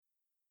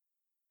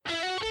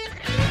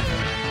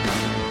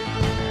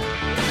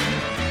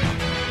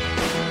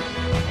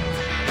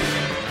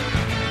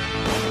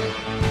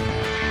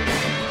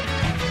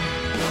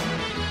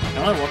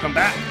Hello, welcome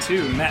back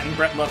to Matt and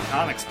Brett Love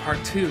Comics,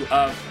 part 2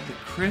 of the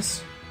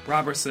Chris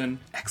Robertson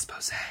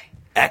Expose.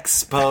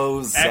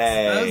 Expose,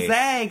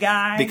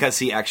 guy. Because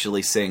he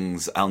actually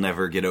sings, I'll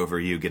never get over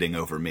you getting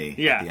over me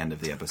at the end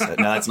of the episode.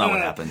 No, that's not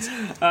what happens.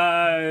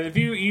 If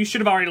you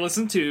should have already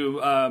listened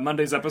to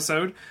Monday's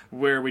episode,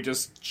 where we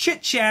just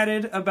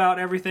chit-chatted about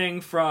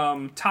everything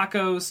from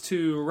tacos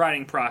to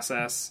writing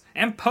process,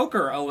 and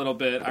poker a little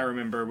bit, I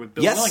remember, with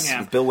Bill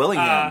Willingham. With Bill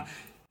Willingham.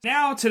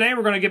 Now, today,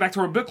 we're going to get back to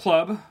our book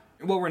club,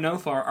 what we're known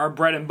for, our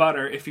bread and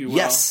butter, if you will.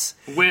 Yes.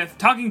 With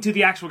talking to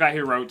the actual guy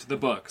who wrote the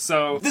book.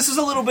 So this is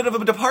a little bit of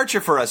a departure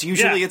for us.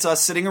 Usually it's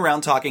us sitting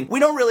around talking. We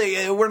don't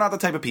really, we're not the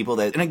type of people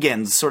that, and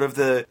again, sort of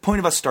the point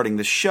of us starting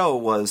the show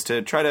was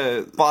to try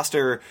to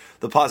foster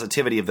the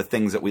positivity of the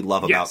things that we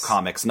love about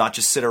comics, not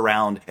just sit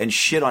around and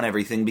shit on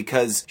everything,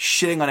 because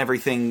shitting on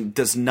everything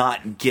does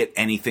not get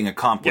anything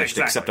accomplished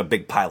except a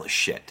big pile of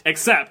shit.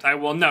 Except, I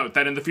will note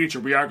that in the future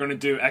we are going to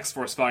do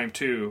X-Force Volume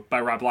 2 by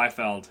Rob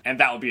Liefeld, and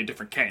that will be a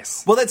different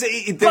case. Well, that's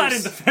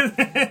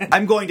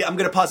I'm going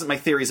to posit my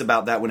theories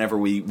about that whenever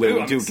we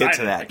do get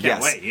to that. I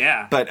can't wait.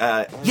 Yeah. But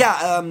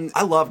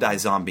I loved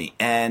iZombie,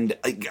 and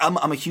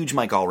I'm a huge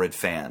Mike Allred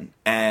fan,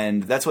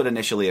 and that's what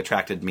initially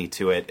attracted me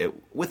to it.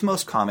 With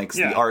most comics,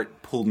 the art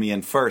pulled me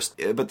in first,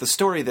 but the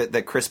story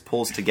that Chris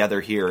pulls together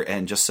here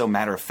and just so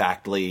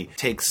matter-of-factly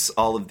takes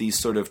all of these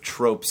sort of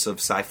tropes of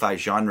sci-fi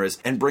genres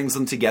and brings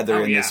them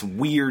together in this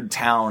weird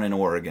town in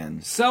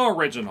Oregon. So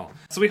original.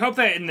 So we hope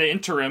that in the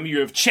interim you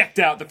have checked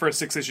out the first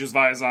 6 issues of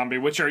iZombie,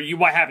 which are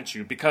why haven't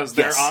you? Because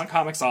they're on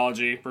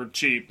Comixology for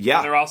cheap. Yeah.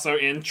 And they're also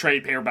in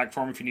trade paperback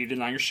form if you need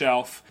it on your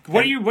shelf.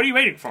 What are you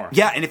waiting for?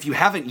 Yeah, and if you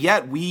haven't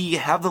yet, we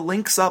have the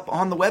links up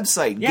on the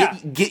website. Yeah.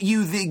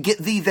 Get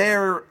thee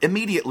there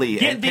immediately.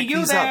 Get thee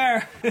you there.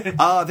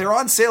 They're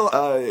on sale.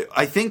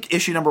 I think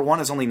issue number 1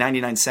 is only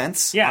 99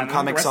 cents on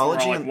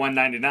Comixology. Like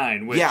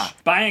 $1.99, which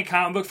buying a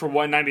comic book for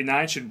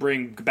 $1.99 should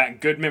bring back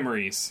good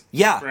memeries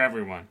for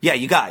everyone. Yeah,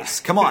 you guys,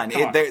 come on.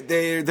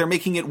 They're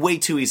making it way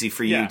too easy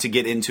for you to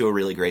get into a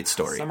really great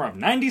story. Summer of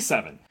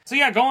 97. So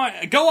go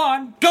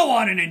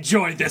on and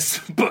enjoy this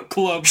book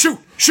club. Shoot!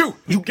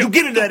 You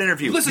get into that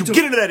interview. Listen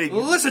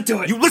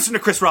to it. You listen to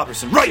Chris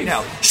Robertson right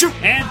now. Shoot!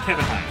 And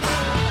Kevin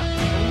Hines.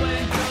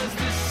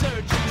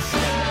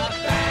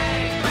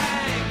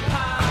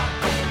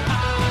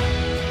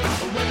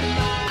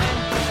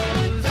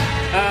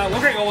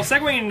 Great. Well,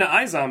 segueing into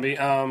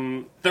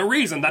iZombie, the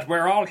reason that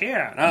we're all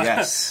here.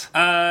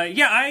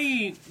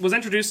 I was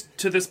introduced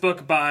to this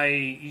book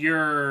by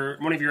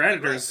one of your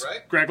editors,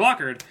 Greg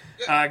Lockard,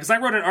 because I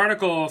wrote an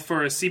article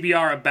for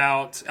CBR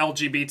about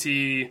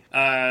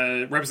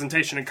LGBT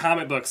representation in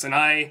comic books, and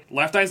I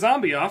left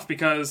iZombie off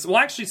because,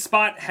 actually,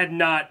 Spot had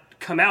not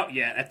come out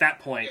yet at that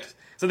point. Yeah.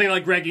 Something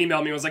like Greg emailed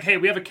me and was like, hey,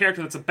 we have a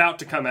character that's about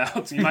to come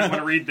out, so you might want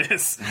to read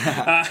this.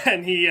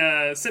 And he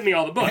sent me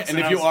all the books. And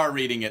if you are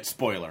reading it,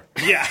 spoiler.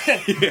 Yeah.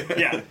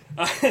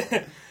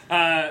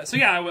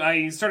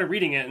 I started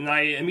reading it, and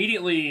I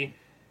immediately...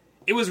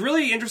 It was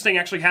really interesting,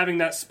 actually, having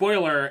that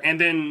spoiler,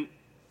 and then,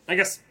 I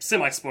guess,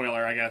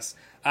 semi-spoiler,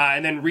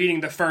 and then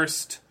reading the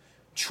first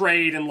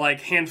trade and,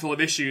 handful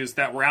of issues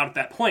that were out at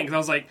that point, because I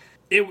was like...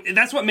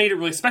 that's what made it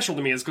really special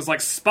to me, is because,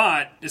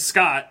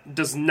 Scott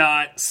does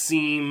not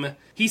seem...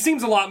 He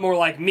seems a lot more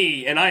like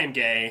me, and I am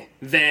gay,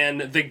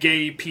 than the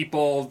gay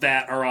people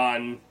that are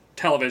on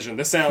television.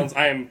 This sounds...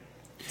 I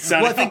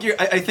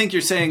think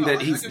you're saying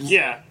that he's...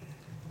 Yeah.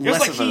 It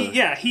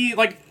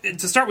was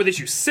to start with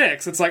issue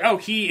 6, it's like,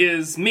 he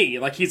is me.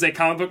 He's a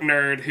comic book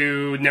nerd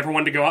who never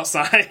wanted to go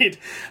outside,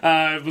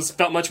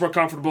 felt much more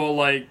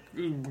comfortable,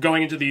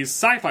 going into these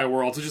sci-fi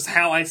worlds, which is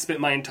how I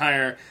spent my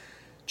entire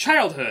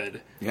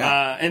childhood.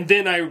 Yeah. And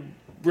then I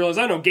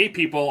realized, gay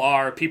people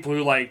are people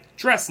who,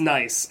 dress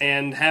nice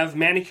and have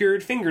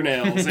manicured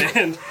fingernails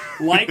and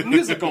like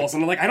musicals.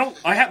 And I'm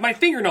like, my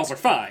fingernails are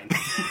fine.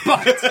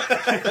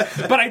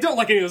 But I don't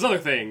like any of those other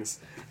things.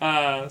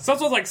 So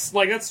that's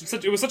what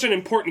it was such an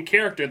important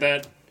character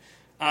that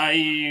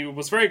I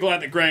was very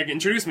glad that Greg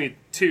introduced me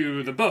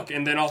to the book,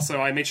 and then also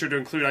I made sure to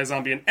include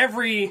iZombie in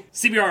every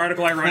CBR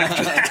article I wrote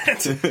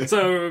after that.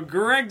 So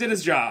Greg did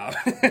his job.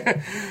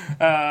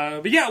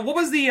 But yeah, what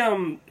was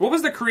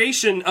the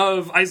creation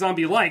of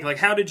iZombie like?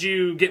 How did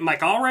you get Mike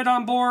Allred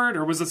on board,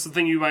 or was this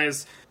something you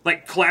guys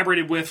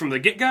collaborated with from the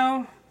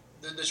get-go?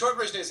 The short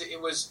version is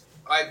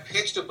I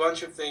pitched a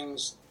bunch of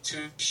things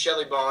to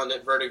Shelley Bond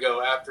at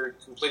Vertigo after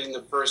completing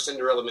the first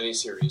Cinderella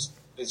miniseries.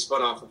 It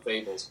spun off of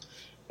Fables.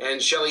 And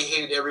Shelley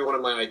hated every one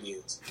of my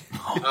ideas.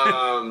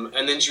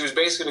 And then she was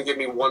basically going to give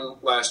me one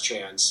last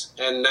chance.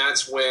 And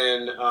that's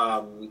when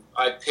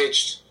I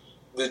pitched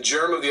the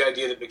germ of the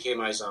idea that became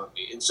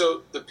iZombie. And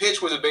so the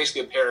pitch was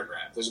basically a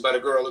paragraph. There's about a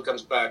girl who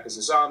comes back as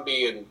a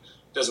zombie and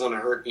doesn't want to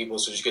hurt people,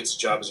 so she gets a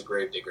job as a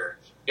gravedigger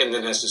and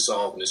then has to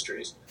solve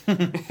mysteries.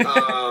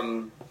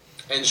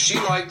 And she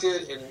liked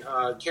it,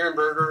 and Karen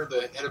Berger,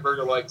 the head of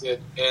Berger, liked it,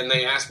 and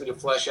they asked me to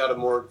flesh out a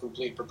more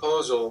complete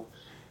proposal.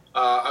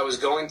 I was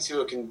going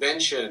to a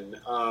convention,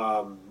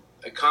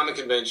 a comic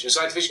convention, a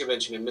science fiction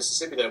convention in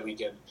Mississippi that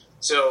weekend.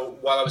 So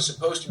while I was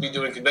supposed to be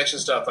doing convention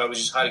stuff, I was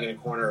just hiding in a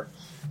corner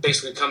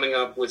basically coming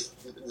up with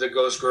the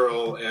Ghost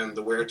Girl and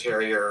the Were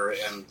Terrier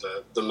and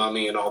the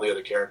Mummy and all the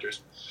other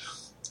characters.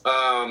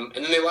 And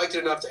then they liked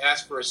it enough to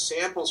ask for a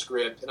sample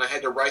script, and I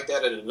had to write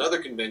that at another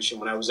convention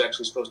when I was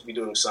actually supposed to be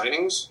doing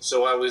signings.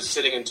 So I was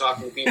sitting and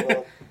talking to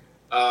people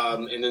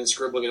and then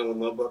scribbling in a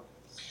notebook.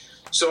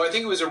 So I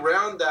think it was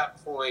around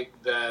that point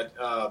that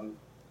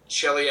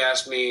Shelley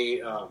asked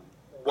me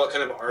what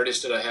kind of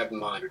artist did I have in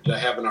mind, or did I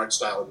have an art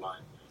style in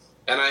mind?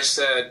 And I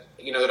said,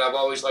 that I've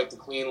always liked the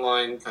clean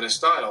line kind of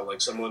style,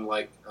 like someone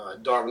like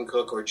Darwin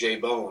Cook or Jay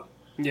Bowen.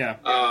 Yeah.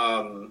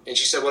 And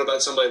she said, what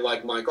about somebody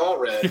like Mike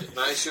Allred? And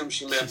I assumed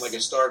she meant like a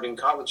starving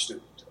college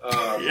student.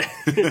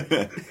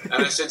 And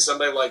I said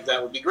somebody like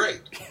that would be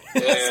great.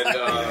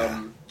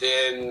 And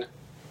then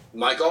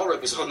Mike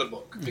Allred was on the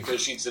book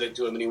because she'd said it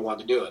to him and he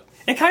wanted to do it.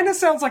 It kind of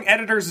sounds like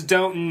editors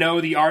don't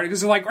know the art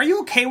because they're like, "Are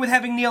you okay with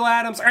having Neil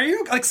Adams? Are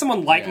you like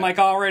someone like Mike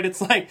Allred?"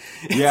 It's like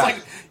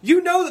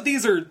that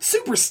these are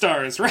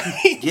superstars,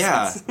 right?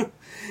 Yeah.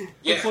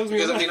 Because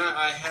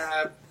I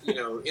have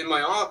in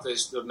my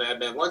office the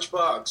Madman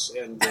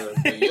Lunchbox and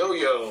the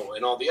Yo-Yo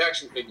and all the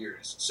action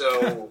figures.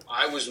 So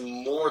I was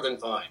more than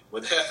fine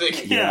with having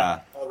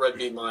Allred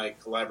be my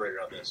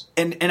collaborator on this.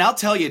 And I'll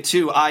tell you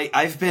too,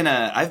 I've been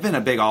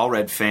a big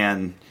Allred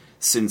fan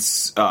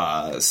since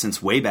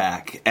way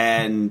back,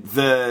 and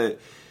the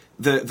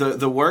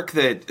work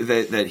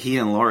that he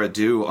and Laura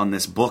do on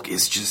this book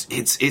is just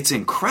it's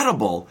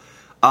incredible.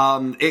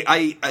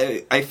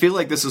 I feel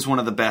like this is one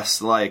of the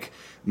best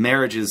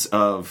marriages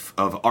of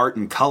art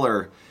and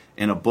color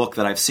in a book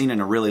that I've seen in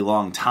a really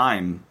long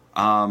time.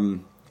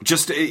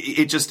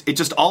 It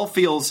just all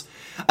feels.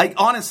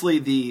 Honestly,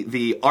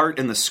 the art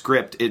and the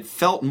script, it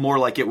felt more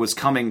like it was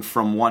coming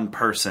from one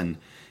person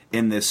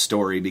in this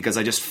story, because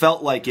I just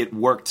felt like it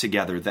worked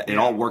together. It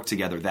all worked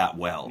together that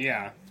well.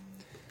 Yeah.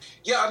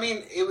 Yeah, I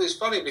mean, it was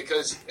funny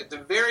because at the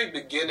very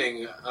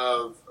beginning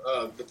of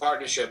the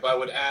partnership, I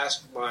would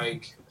ask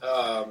Mike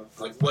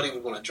what he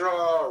would want to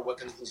draw or what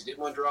kind of things he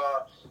didn't want to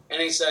draw,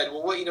 and he said,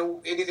 "Well,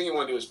 anything you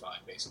want to do is fine,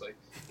 basically."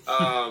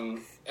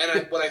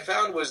 What I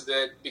found was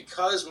that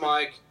because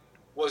Mike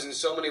was in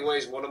so many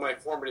ways one of my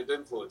formative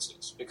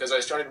influences, because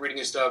I started reading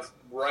his stuff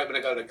right when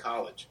I got out of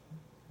college,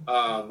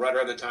 right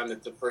around the time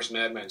that the first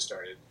Madman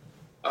started.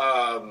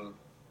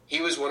 He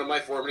was one of my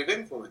formative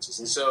influences,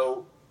 and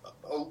so.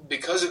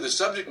 Because of the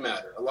subject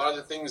matter, a lot of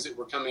the things that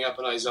were coming up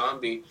in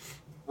iZombie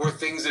were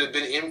things that had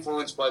been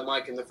influenced by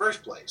Mike in the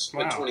first place,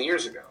 20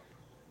 years ago.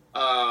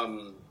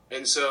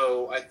 And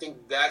so I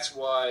think that's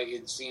why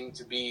it seemed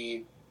to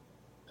be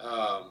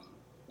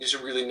just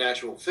a really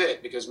natural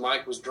fit, because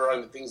Mike was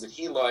drawing the things that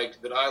he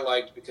liked, that I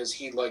liked, because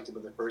he liked them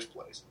in the first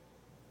place.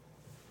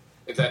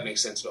 If that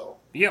makes sense at all.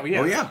 Yeah. Oh,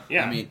 yeah.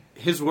 I mean,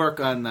 his work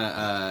on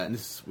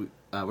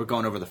we're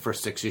going over the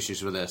first 6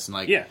 issues with this,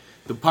 and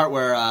the part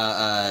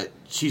where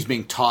she's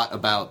being taught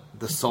about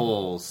the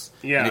souls,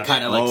 and it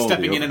kind of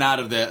stepping in and out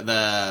of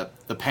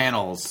the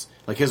panels.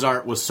 Like, his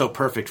art was so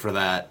perfect for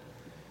that.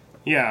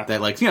 Yeah, that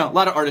a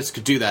lot of artists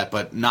could do that,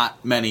 but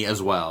not many as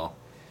well.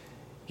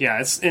 Yeah,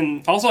 it's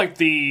and also I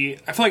feel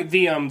like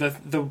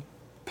the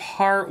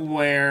part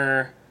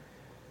where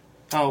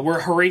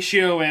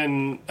Horatio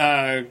and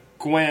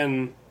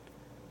Gwen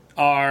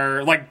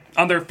are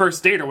on their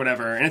first date or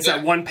whatever, and it's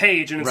that one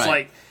page, and it's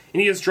and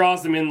he just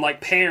draws them in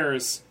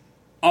pairs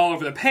all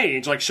over the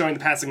page, showing the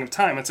passing of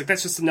time. It's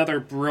that's just another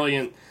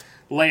brilliant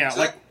layout.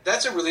 So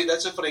that's a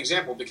funny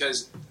example,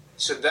 because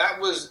that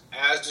was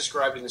as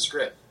described in the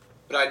script,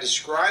 but I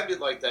described it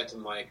like that to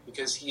Mike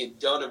because he had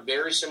done a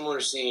very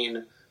similar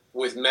scene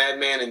with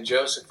Madman and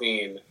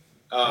Josephine in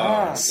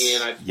one of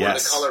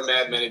the Color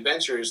Madman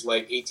Adventures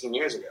 18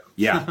 years ago.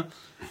 Yeah.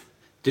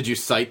 Did you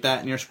cite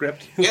that in your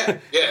script? Yeah.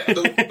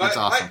 That's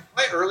awesome.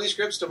 My early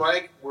scripts to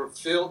Mike were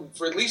filled,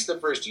 for at least the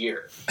first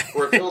year,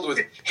 were filled with,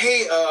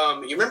 hey,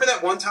 you remember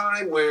that one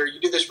time where you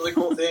did this really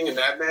cool thing in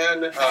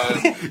Madman?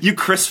 You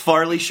Chris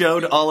Farley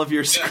showed all of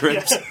your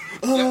scripts.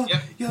 Yeah,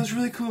 it was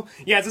really cool.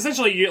 Yeah, it's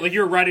essentially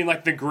you're writing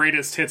the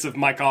greatest hits of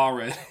Mike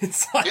Allred.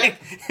 It's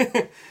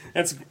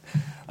that's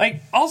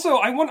also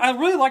I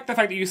really like the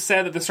fact that you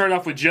said that they started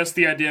off with just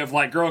the idea of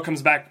girl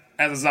comes back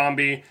as a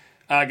zombie.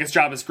 Gets a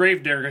job as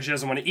gravedigger because she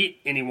doesn't want to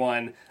eat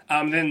anyone.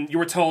 Then you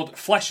were told,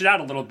 flesh it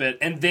out a little bit,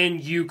 and then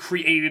you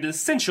created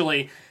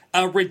essentially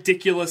a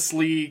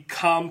ridiculously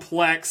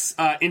complex,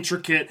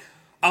 intricate,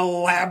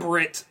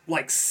 elaborate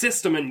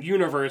system and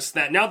universe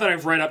that now that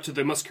I've read up to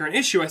the most current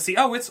issue, I see,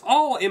 it's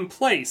all in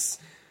place.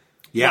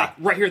 Yeah.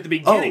 Right here at the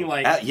beginning.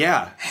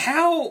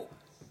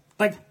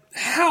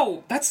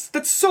 How that's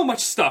so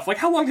much stuff.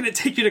 How long did it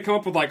take you to come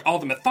up with all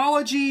the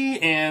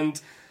mythology and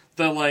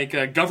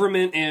the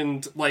government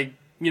and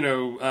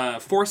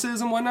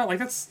forces and whatnot?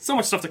 That's so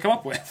much stuff to come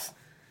up with.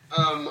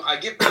 I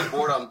get pretty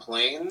bored on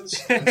planes,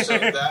 and so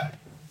that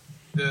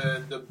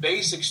the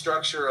basic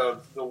structure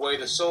of the way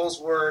the souls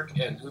work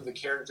and who the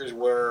characters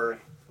were,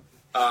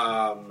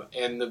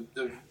 and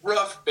the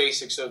rough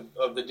basics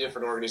of the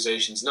different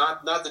organizations,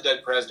 not the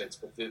dead presidents,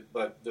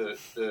 but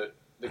the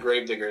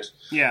gravediggers.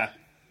 Yeah,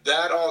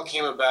 that all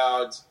came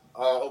about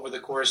over the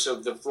course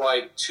of the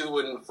flight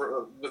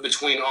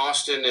between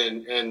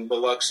Austin and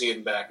Biloxi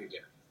and back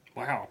again.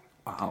 Wow.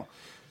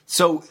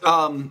 So,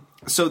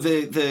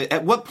 the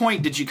at what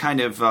point did you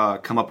kind of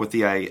come up with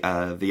the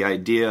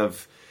idea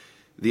of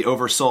the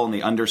oversoul and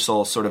the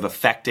undersoul sort of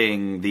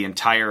affecting the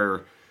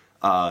entire?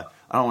 I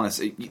don't want to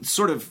say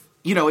sort of.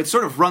 It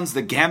sort of runs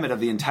the gamut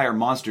of the entire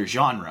monster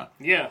genre.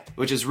 Yeah.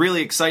 Which is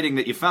really exciting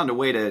that you found a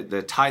way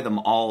to tie them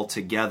all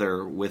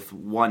together with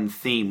one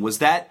theme. Was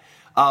that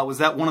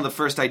one of the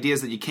first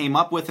ideas that you came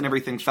up with and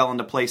everything fell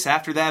into place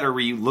after that, or were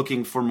you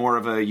looking for more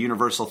of a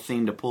universal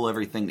theme to pull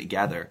everything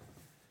together?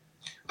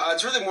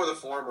 It's really more the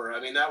former. I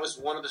mean, that was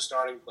one of the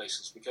starting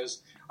places,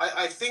 because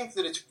I think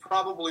that it's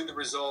probably the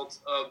result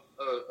of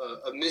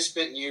a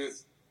misspent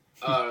youth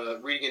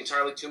reading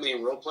entirely too many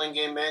role-playing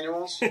game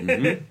manuals.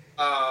 Mm-hmm.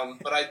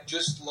 But I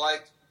just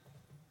like,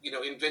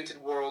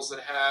 invented worlds that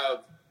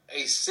have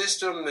a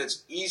system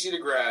that's easy to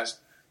grasp,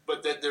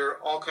 but that there are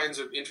all kinds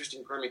of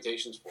interesting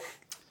permutations for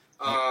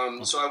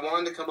it. So I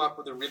wanted to come up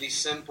with a really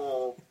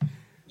simple,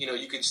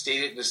 you could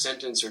state it in a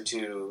sentence or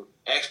two,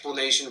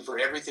 explanation for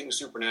everything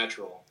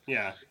supernatural.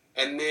 Yeah.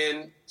 And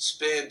then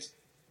spent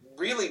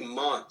really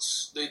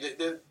months.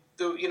 The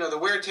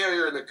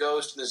Were-Terrier and the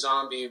Ghost and the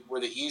Zombie were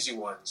the easy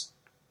ones.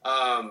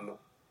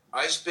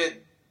 I spent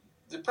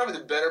probably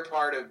the better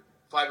part of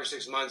 5 or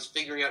 6 months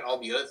figuring out all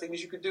the other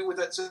things you could do with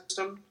that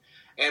system.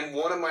 And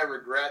one of my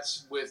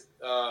regrets with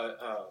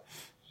the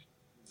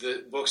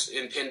book's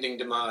impending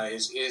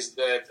demise is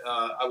that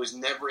I was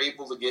never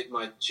able to get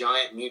my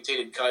giant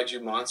mutated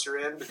kaiju monster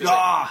in because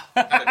I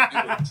had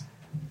to do it.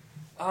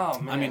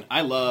 Oh man! I mean,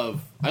 I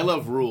love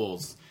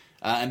rules,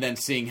 and then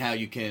seeing how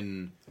you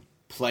can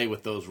play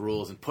with those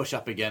rules and push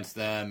up against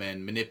them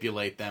and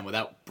manipulate them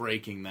without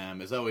breaking them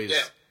is always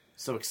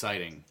so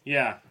exciting.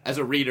 Yeah. As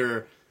a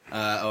reader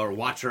or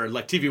watcher,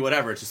 like TV,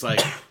 whatever, it's just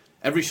like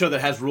every show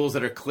that has rules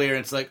that are clear,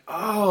 it's like,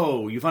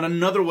 oh, you found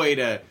another way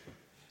to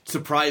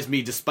surprise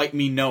me despite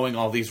me knowing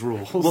all these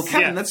rules. Well,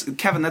 Kevin, that's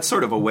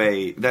sort of a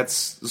way, that's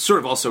sort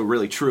of also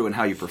really true in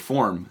how you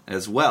perform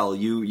as well.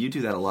 You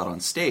do that a lot on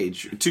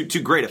stage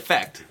to great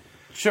effect.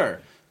 Sure,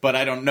 but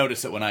I don't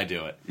notice it when I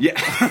do it. Yeah.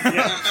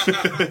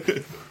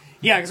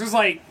 Yeah, because there's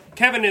like,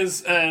 Kevin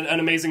is an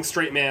amazing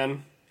straight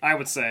man, I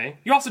would say.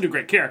 You also do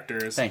great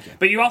characters. Thank you.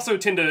 But you also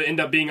tend to end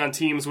up being on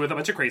teams with a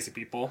bunch of crazy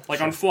people. Like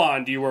on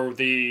Flond, you were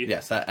the...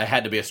 Yes, I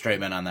had to be a straight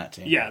man on that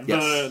team. Yeah,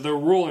 the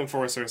rule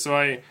enforcer. So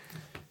I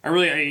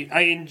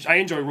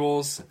enjoy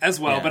rules as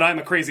well, but I'm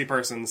a crazy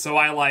person, so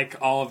I like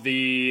all of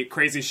the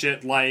crazy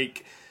shit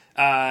like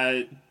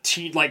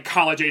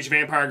college-age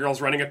vampire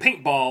girls running a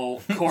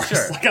paintball course.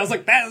 Sure. Like I was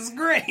like, that is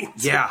great.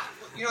 Yeah.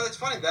 That's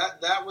funny.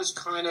 That was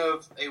kind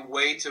of a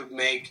way to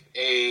make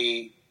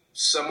a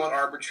somewhat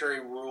arbitrary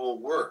rule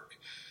work,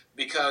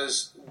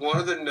 because one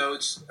of the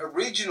notes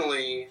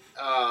originally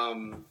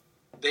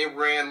they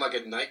ran like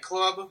a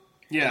nightclub,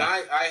 and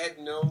I had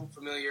no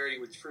familiarity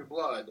with True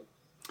Blood.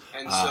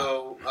 And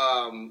so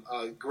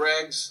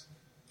Greg's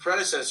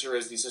predecessor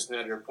as the assistant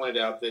editor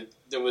pointed out that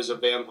there was a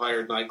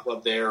vampire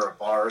nightclub there, or a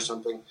bar or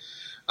something.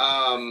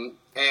 And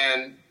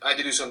I had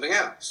to do something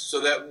else. So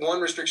that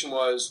one restriction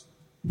was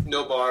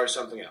no bar,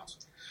 something else.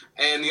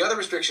 And the other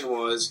restriction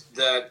was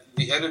that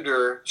the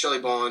editor, Shelley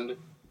Bond,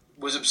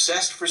 was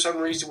obsessed for some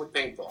reason with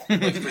paintball.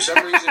 Like, for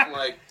some reason,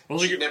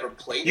 she'd never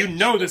played it.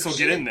 This will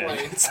get in there.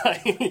 It's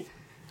like...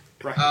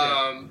 Right,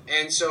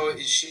 and so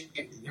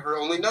her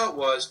only note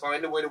was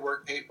find a way to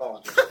work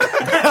paintball.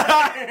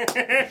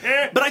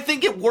 But I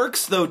think it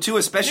works though too,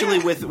 especially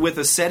with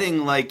a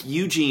setting like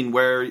Eugene,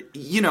 where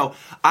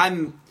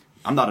I'm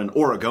not an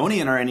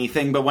Oregonian or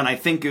anything, but when I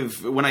think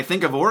of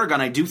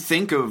Oregon, I do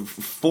think of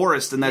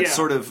forest and that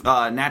sort of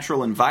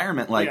natural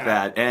environment like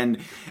that, and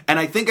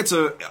I think it's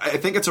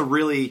a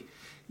really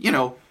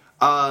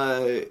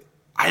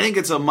I think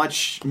it's a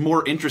much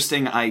more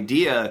interesting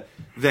idea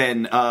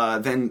than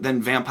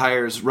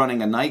vampires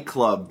running a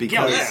nightclub,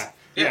 because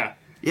yeah.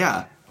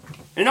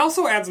 And it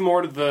also adds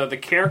more to the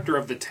character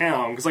of the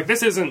town, because like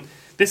this is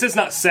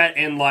not set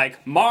in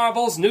like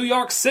Marvel's New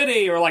York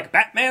City or like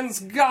Batman's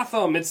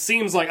Gotham. It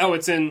seems like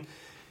it's in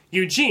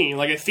Eugene.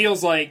 Like it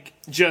feels like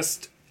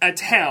just a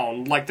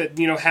town like that,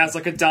 has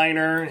like a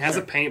diner and has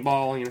a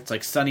paintball. It's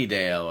like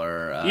Sunnydale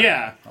or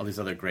all these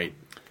other great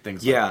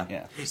things.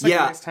 It's like a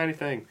nice tiny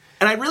thing.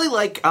 And I really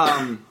like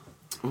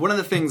one of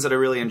the things that I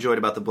really enjoyed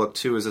about the book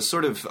too is a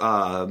sort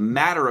of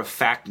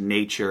matter-of-fact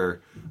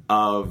nature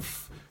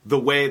of the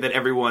way that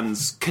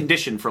everyone's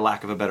condition, for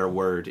lack of a better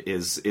word,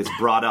 is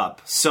brought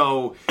up.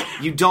 So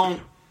you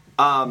don't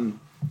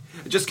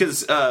just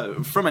because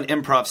from an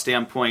improv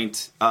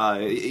standpoint,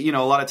 a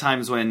lot of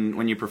times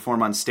when you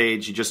perform on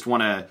stage, you just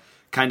want to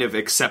kind of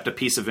accept a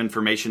piece of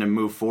information and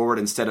move forward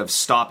instead of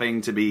stopping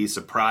to be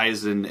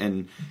surprised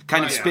and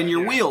kind of spin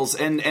your wheels.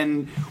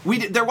 And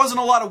there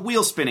wasn't a lot of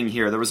wheel spinning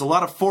here. There was a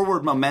lot of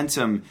forward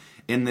momentum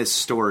in this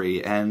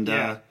story, and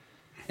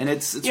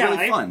it's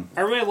really fun.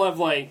 I really love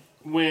like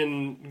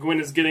when Gwen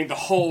is getting the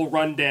whole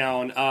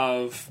rundown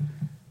of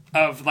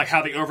like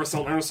how the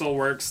oversoul and undersoul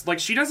works. Like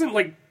she doesn't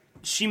like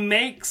she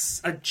makes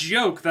a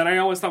joke that I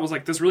always thought was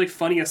like this really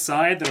funny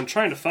aside that I'm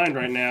trying to find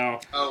right now.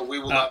 Oh, we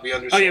will not be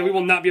undersold. Oh yeah, we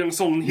will not be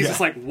undersold. And he's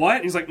just like, what?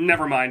 And he's like,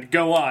 never mind,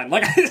 go on.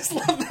 Like, I just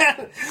love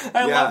that.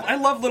 I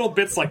love little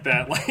bits like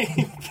that. Like,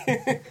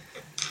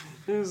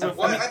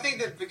 I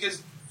think that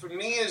because for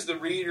me as the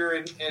reader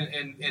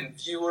and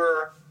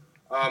viewer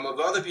of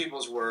other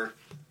people's work,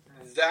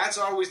 that's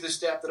always the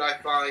step that I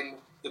find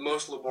the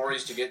most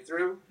laborious to get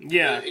through.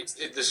 Yeah. It's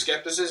the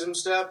skepticism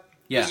step.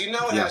 Yeah. Because you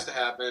know it has to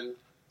happen.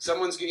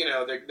 Someone's,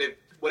 they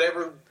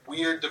whatever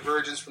weird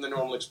divergence from the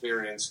normal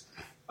experience,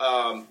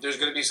 there's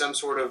going to be some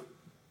sort of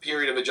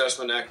period of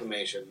adjustment and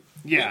acclimation.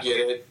 Yeah. You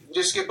get it.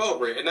 Just skip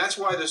over it. And that's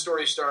why the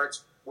story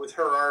starts with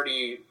her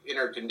already in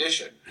her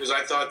condition. Because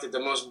I thought that the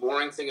most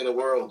boring thing in the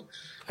world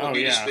would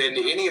be to spend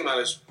any amount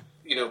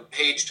of,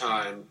 page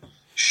time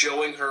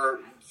showing her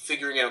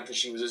figuring out that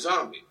she was a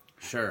zombie.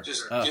 Sure.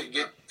 Just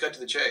get cut to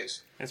the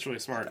chase. That's really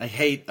smart. I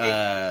hate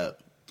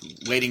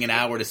waiting an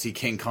hour to see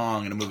King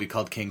Kong in a movie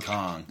called King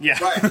Kong.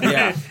 Yeah. Right.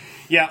 Yeah.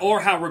 Yeah,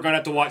 or how we're going to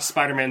have to watch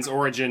Spider-Man's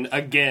origin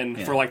again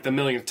for like the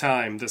millionth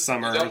time this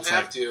summer. You don't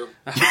have to.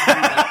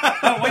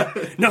 Oh,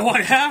 wait. No,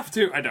 I have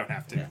to. I don't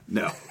have to. Yeah.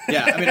 No.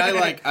 Yeah, I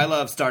mean, I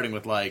love starting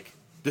with like,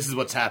 this is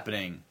what's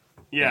happening.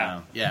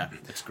 Yeah. Yeah,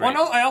 it's great.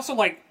 Well, no, I also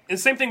like, the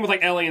same thing with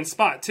like Ellie and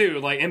Spot too.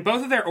 Like, in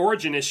both of their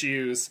origin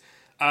issues,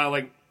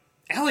 like,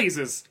 Ellie's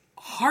is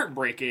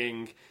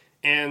heartbreaking.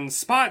 And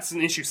Spot's in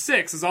issue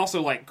 6 is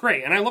also, like,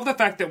 great. And I love the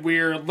fact that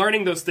we're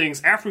learning those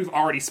things after we've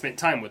already spent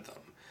time with them.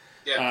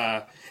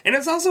 Yeah. And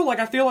it's also, like,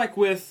 I feel like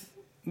with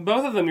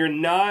both of them, you're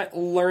not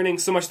learning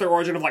so much their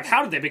origin of, like,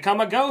 how did they become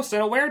a ghost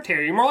and a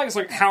weretear? You're more like, it's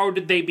like, how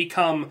did they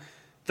become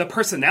the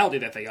personality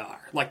that they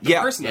are? Like, the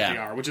person that they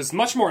are, which is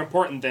much more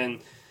important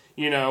than,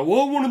 I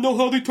want to know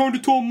how they turned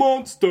into a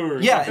monster.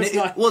 Yeah, and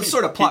it's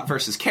sort of plot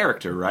versus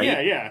character,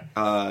 right? Yeah.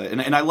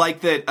 And I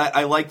like that.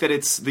 I like that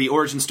it's the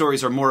origin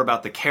stories are more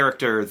about the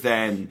character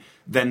than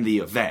the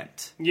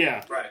event.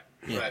 Yeah. Right.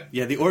 Yeah. Right.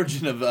 Yeah, the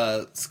origin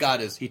of Scott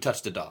is he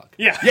touched a dog.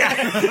 Yeah.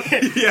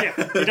 Yeah.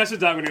 He touched a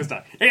dog when he was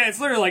done. Yeah, it's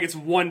literally like it's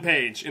one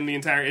page in the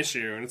entire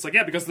issue. And it's like,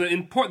 because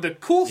the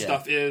cool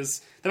stuff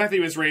is the fact that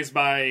he was raised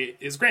by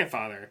his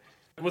grandfather.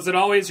 Was it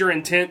always your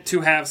intent to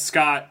have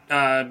Scott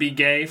be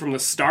gay from the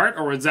start,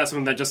 or was that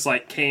something that just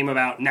like came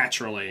about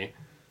naturally?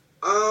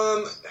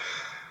 I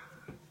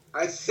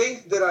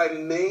think that I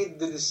made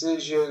the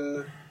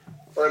decision,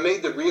 or I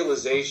made the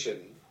realization,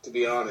 to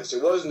be honest.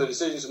 It wasn't a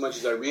decision so much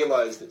as I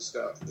realized that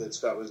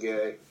Scott was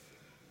gay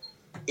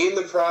in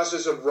the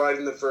process of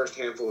writing the first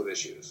handful of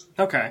issues.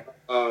 Okay.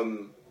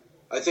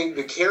 I think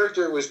the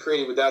character was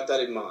created without that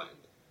in mind.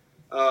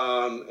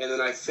 And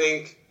then I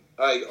think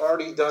I'd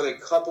already done a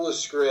couple of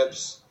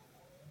scripts,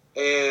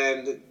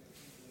 and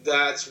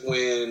that's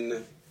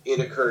when it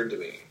occurred to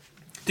me.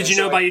 Did you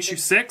know by issue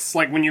 6?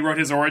 Like, when you wrote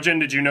his origin,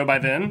 did you know by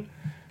then?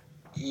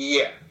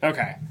 Yeah.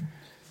 Okay.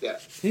 Yeah.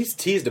 He's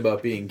teased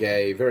about being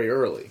gay very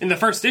early. In the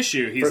first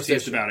issue, he's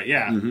teased about it,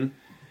 yeah. Mm-hmm.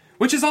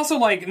 Which is also,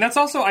 like, and that's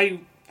also,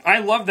 I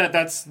love that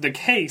that's the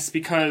case,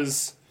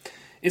 because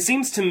it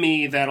seems to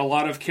me that a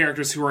lot of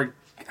characters who are,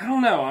 I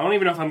don't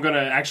even know if I'm going to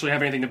actually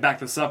have anything to back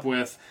this up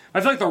with. I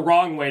feel like the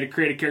wrong way to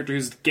create a character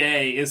who's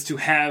gay is to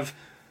have,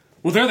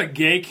 well, they're the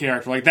gay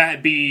character, like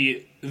that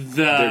be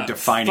the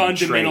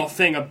fundamental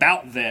thing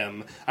about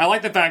them. I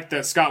like the fact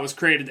that Scott was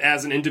created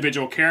as an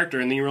individual character,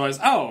 and then you realize,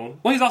 oh,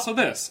 well, he's also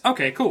this.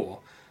 Okay,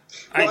 cool.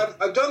 Well,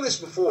 I've done this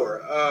before.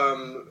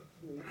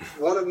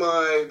 One of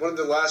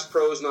the last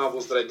prose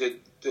novels that I did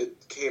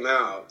that came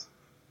out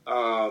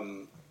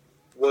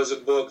was a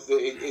book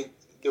that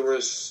there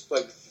was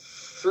like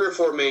 3 or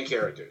 4 main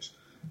characters,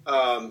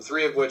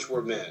 3 of which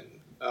were men.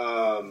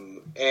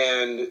 And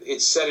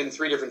it's set in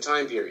 3 different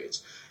time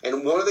periods.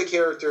 And one of the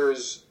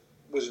characters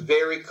was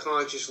very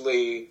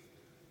consciously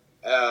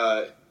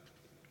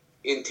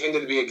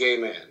intended to be a gay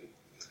man.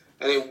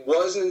 And it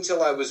wasn't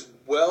until I was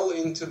well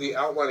into the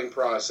outlining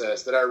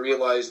process that I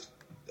realized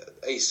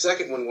a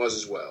second one was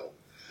as well.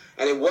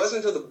 And it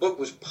wasn't until the book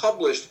was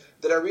published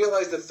that I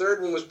realized the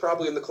third one was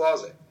probably in the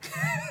closet.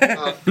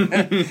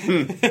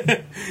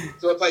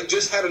 So if I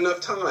just had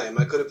enough time,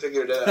 I could have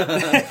figured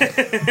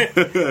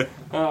it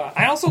out.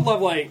 I also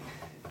love, like,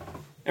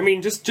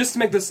 just to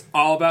make this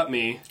all about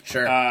me.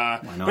 Sure.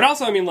 Why not? But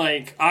also,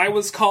 I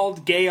was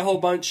called gay a whole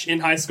bunch in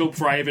high school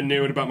before I even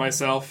knew it about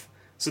myself.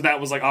 So that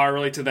was like, I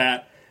relate to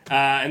that.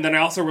 And then I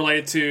also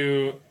related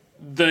to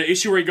the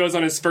issue where he goes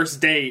on his first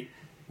date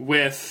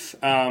with,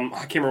 I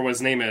can't remember what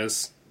his name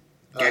is.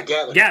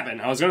 Gavin.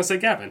 I was going to say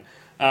Gavin.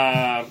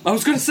 I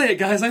was going to say it,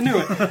 guys. I knew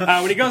it.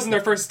 When he goes on their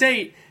first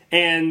date,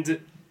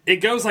 and it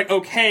goes, like,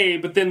 okay,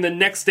 but then the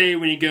next day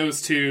when he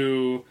goes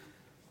to,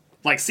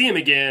 like, see him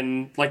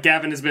again, like,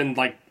 Gavin has been,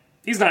 like,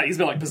 he's been,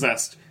 like,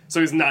 possessed. So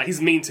he's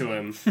mean to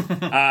him.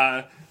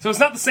 So it's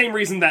not the same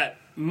reason that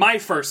my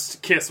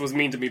first kiss was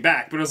mean to me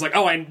back, but it was like,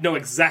 oh, I know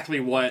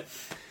exactly what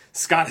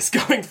Scott is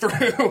going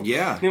through.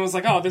 Yeah. And it was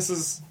like, oh, it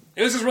was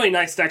just really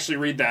nice to actually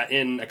read that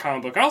in a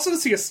comic book. I also to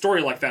see a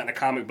story like that in a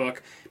comic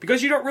book,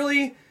 because you don't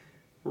really,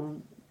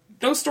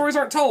 those stories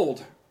aren't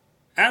told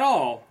at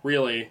all,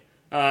 really.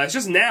 It's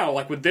just now,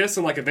 like with this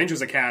and like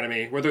Avengers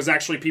Academy, where there's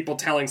actually people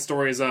telling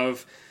stories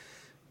of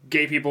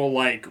gay people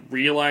like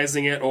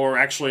realizing it or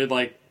actually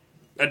like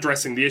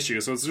addressing the issue.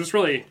 So it's just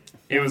really,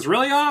 it was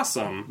really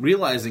awesome.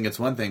 Realizing it's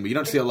one thing, but you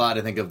don't see a lot,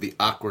 I think, of the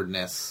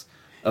awkwardness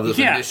of those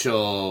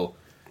initial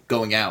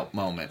going out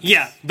moments.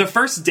 Yeah, the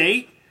first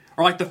date,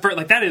 or like the first,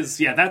 like that is,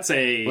 that's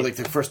a... Or like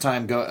the first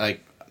time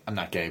like, I'm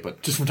not gay,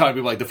 but just from talking to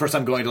people, like the first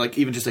time going to like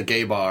even just a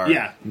gay bar.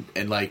 Yeah.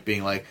 And like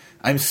being like,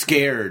 I'm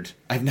scared.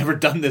 I've never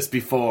done this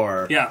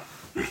before. Yeah.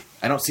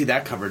 I don't see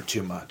that covered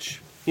too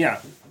much. Yeah.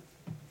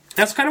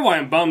 That's kind of why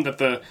I'm bummed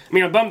that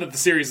I'm bummed that the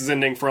series is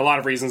ending for a lot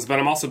of reasons, but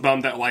I'm also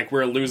bummed that like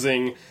we're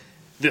losing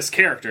this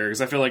character, because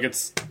I feel like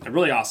it's a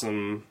really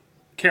awesome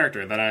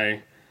character that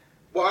I...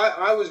 Well,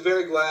 I was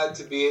very glad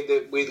to be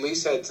that we at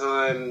least had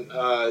time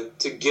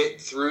to get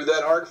through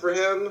that arc for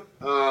him,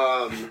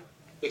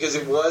 because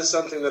it was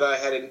something that I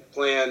hadn't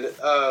planned.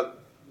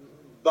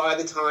 By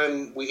the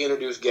time we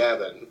introduced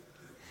Gavin,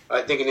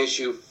 I think in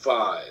issue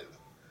 5,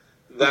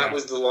 that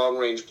was the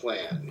long-range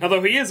plan.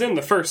 Although he is in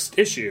the first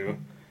issue,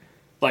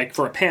 like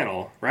for a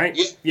panel, right?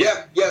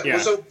 Yeah. Well,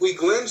 so we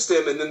glimpsed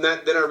him, and then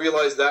I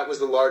realized that was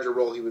the larger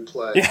role he would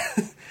play. Yeah.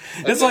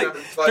 It's like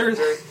I realized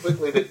very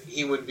quickly that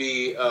he would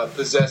be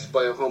possessed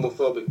by a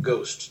homophobic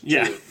ghost.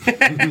 Yeah.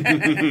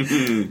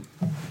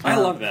 I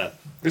love that.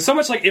 There's so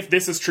much like, if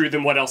this is true,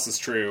 then what else is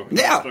true in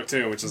this book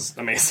too, which is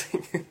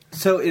amazing.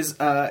 So is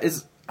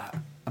I'm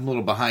a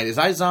little behind. Is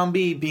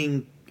iZombie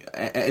being...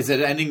 Is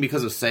it ending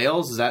because of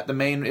sales? Is that the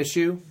main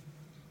issue?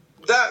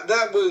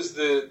 That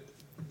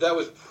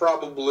was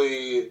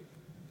probably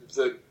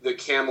the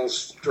camel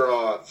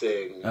straw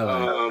thing.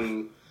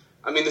 Oh,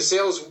 I mean, the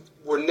sales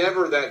were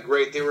never that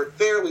great. They were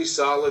fairly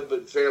solid,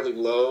 but fairly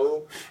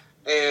low.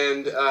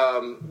 And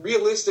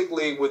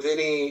realistically, with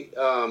any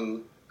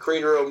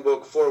creator-owned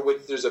book for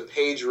which there's a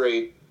page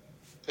rate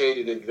paid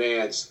in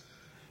advance,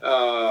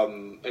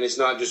 and it's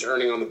not just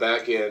earning on the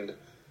back end,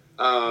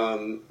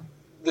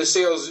 the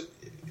sales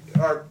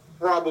are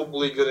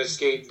probably going to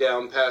skate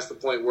down past the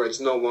point where it's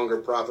no longer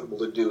profitable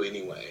to do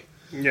anyway.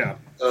 Yeah.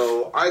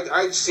 So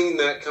I'd seen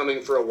that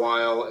coming for a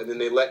while, and then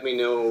they let me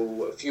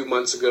know a few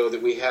months ago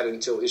that we had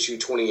until issue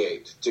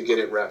 28 to get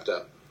it wrapped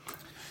up.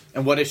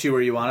 And what issue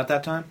were you on at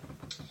that time?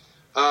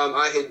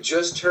 I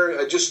just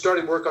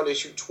started work on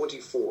issue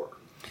 24.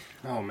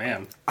 Oh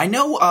man. I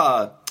know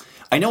a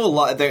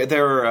lot.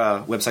 There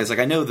are websites like,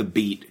 I know The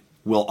Beat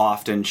will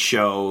often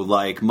show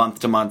like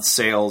month-to-month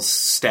sales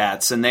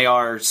stats, and they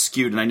are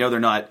skewed, and I know they're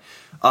not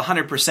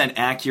 100%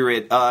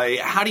 accurate.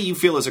 How do you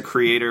feel as a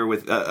creator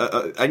with...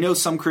 I know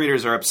some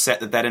creators are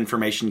upset that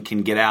information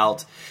can get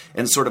out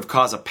and sort of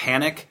cause a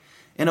panic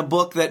in a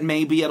book that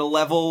may be at a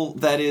level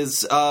that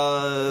is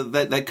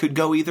that could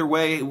go either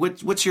way.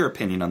 What's your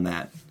opinion on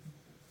that?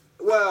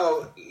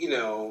 Well, you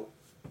know,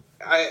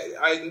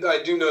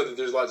 I do know that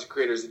there's lots of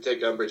creators that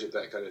take umbrage at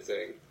that kind of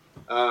thing,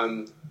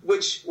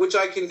 which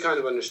I can kind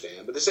of understand.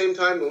 But at the same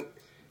time,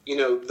 you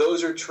know,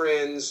 those are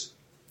trends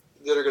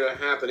that are going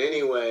to happen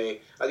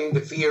anyway. I think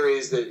the fear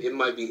is that it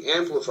might be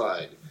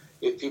amplified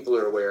if people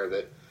are aware of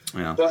it.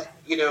 Yeah. But,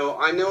 you know,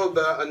 I know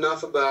about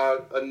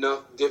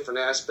enough different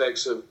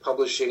aspects of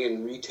publishing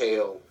and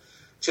retail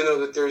to know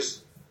that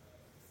there's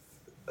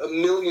a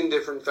million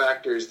different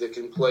factors that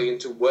can play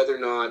into whether or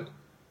not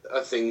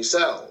a thing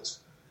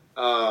sells.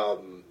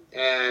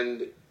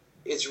 And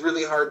it's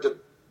really hard to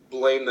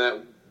blame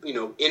that, you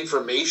know,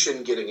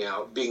 information getting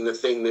out being the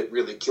thing that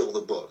really killed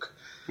the book.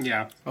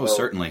 Yeah. Oh,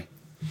 certainly.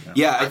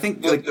 Yeah, I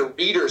think like the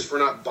readers for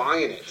not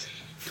buying it.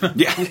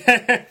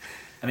 Yeah.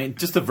 I mean,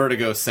 just the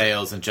Vertigo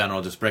sales in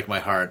general just break my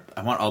heart.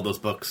 I want all those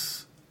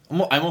books.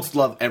 I almost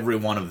love every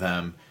one of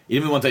them.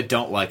 Even the ones I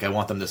don't like, I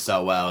want them to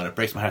sell well, and it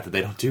breaks my heart that they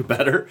don't do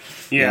better.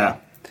 Yeah.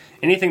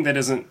 Anything that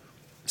isn't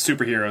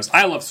superheroes.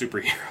 I love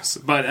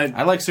superheroes, but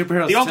I like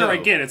superheroes the older too. I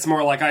get, it's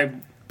more like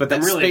I'm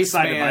really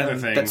excited by other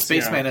things. That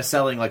Spaceman is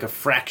selling like a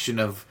fraction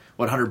of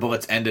what 100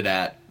 Bullets ended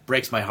at.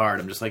 Breaks my heart.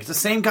 I'm just like, it's the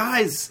same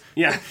guys.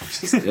 Yeah.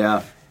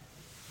 Yeah.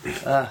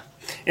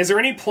 Is there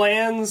any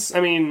plans?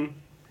 I mean,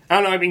 I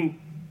don't know. I mean,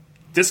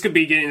 this could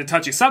be getting into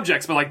touchy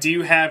subjects, but like, do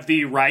you have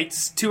the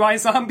rights to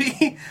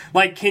iZombie?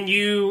 Like,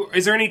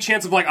 is there any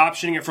chance of like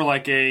optioning it for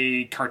like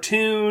a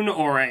cartoon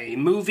or a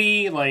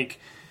movie? Like,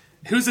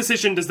 whose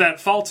decision does that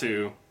fall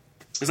to?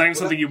 Is that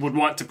something you would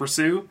want to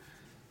pursue?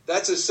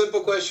 That's a simple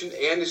question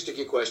and a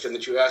sticky question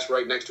that you ask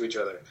right next to each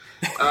other.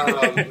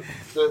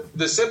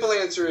 The simple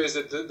answer is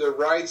that the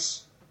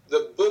rights,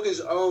 the book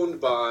is owned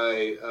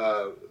by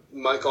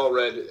Mike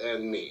Allred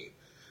and me.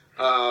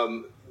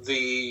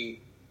 The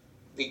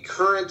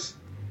current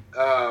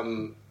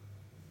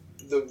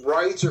the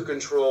rights are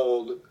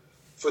controlled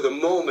for the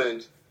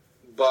moment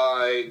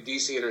by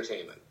DC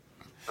Entertainment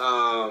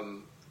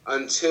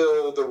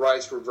until the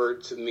rights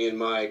revert to me and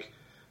Mike,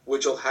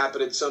 which will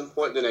happen at some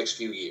point in the next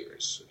few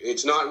years.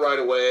 It's not right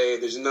away.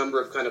 There's a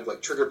number of kind of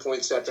like trigger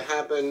points that have to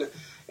happen,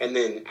 and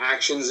then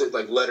actions that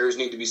like letters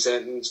need to be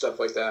sent and stuff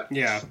like that.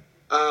 Yeah.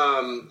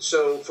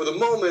 So for the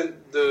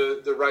moment,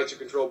 the rights are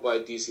controlled by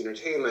DC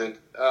Entertainment.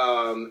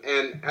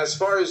 And as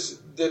far as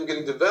them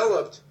getting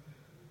developed,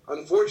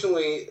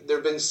 unfortunately, there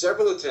have been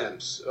several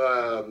attempts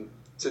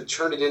to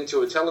turn it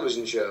into a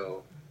television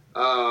show,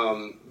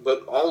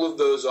 but all of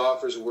those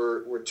offers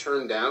were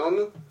turned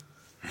down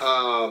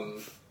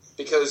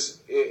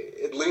because,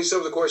 at least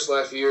over the course of the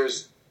last few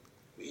years,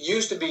 it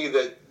used to be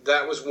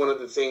that was one of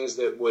the things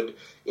that would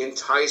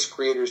entice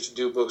creators to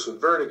do books with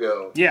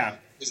Vertigo. Yeah.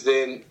 Because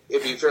then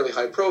it'd be fairly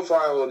high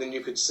profile, and then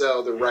you could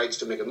sell the rights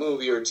to make a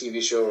movie or a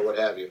TV show or what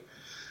have you.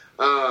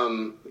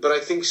 But I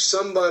think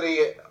somebody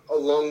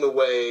along the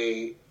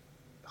way,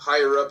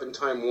 higher up in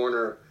Time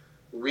Warner,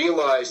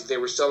 realized they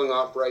were selling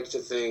off rights to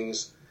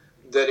things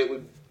that it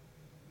would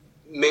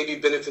maybe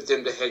benefit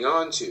them to hang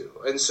on to.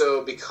 And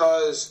so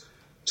because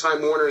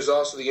Time Warner is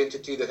also the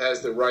entity that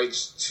has the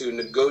rights to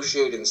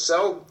negotiate and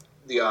sell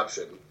the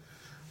option,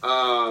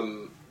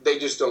 they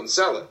just don't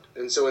sell it.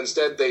 And so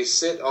instead they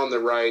sit on the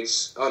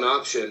rights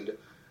unoptioned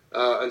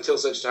until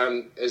such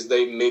time as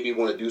they maybe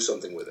want to do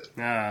something with it.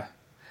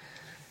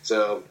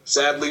 So,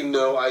 sadly,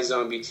 no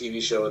iZombie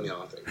TV show in the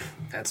offing.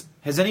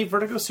 Has any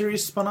Vertigo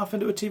series spun off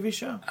into a TV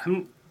show?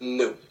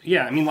 No.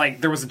 Yeah, I mean, like,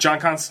 there was a John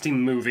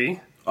Constantine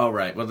movie. Oh,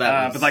 right. Well,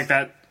 that was... but, like,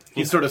 that...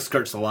 He sort of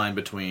skirts the line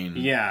between...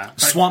 Yeah.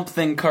 Swamp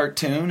Thing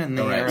cartoon in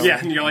the early...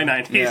 Yeah, in the early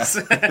 90s.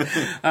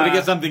 Yeah. But I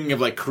guess I'm thinking of,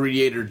 like,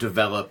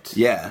 creator-developed...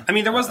 Yeah. I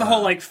mean, there was the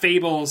whole, like,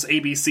 Fables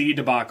ABC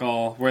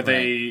debacle where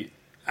they...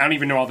 I don't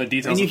even know all the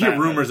details and of you hear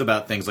rumors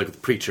about things like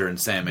with Preacher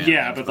and Sandman.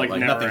 Yeah, but like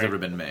nothing's ever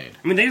been made.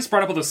 I mean, they just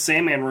brought up all those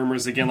Sandman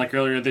rumors again, like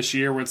earlier this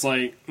year, where it's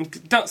like,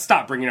 don't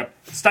stop bringing up.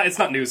 It's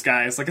not news,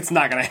 guys. Like, it's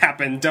not going to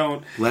happen.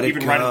 Don't let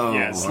even it write go. it.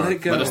 Yes, let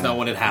it go. Let us know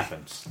when it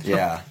happens.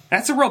 Yeah,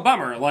 that's a real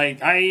bummer.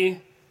 Like,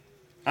 I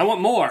want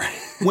more.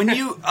 when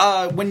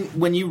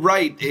you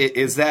write,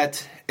 is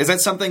that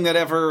something that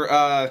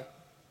ever?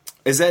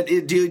 Is that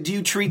do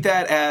you treat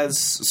that as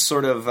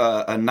sort of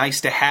a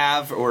nice to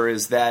have, or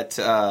is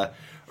that?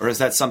 Or is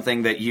that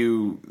something that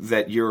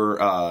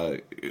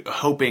you're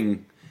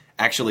hoping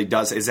actually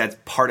does? Is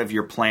that part of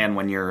your plan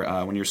when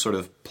you're sort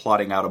of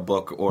plotting out a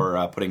book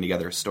or putting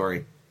together a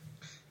story?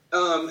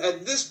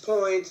 At this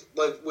point,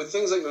 like with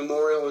things like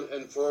Memorial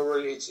and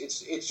Forward,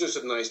 it's just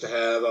a nice to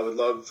have. I would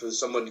love for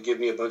someone to give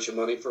me a bunch of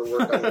money for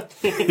work on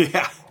it.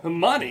 Yeah,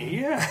 money.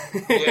 Yeah,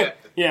 yeah,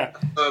 yeah.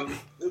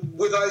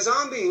 With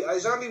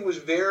iZombie was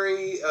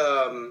very.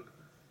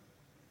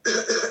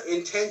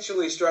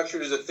 Intentionally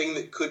structured as a thing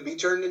that could be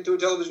turned into a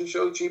television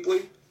show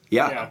cheaply.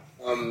 Yeah.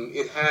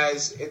 It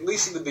has, at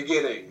least in the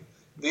beginning,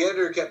 the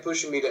editor kept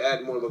pushing me to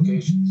add more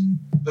locations.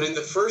 But in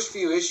the first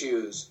few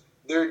issues,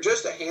 there are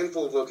just a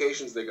handful of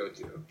locations they go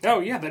to.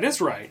 Oh, yeah, that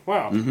is right.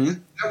 Wow. Mm-hmm.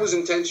 That was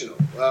intentional.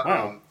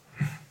 Wow.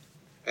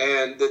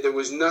 And that there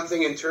was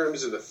nothing in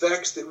terms of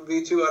effects that would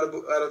be too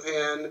out of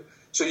hand.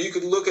 So you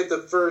could look at the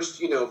first,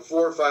 4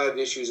 or 5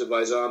 issues of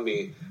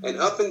iZombie, and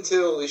up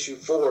until issue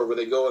 4, where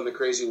they go on the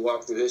crazy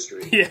walk through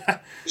history,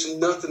 there's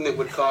nothing that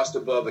would cost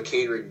above a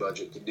catering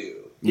budget to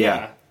do.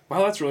 Yeah.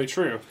 Well, that's really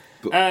true.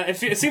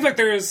 It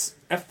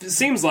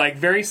seems like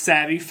very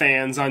savvy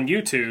fans on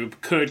YouTube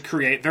could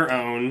create their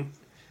own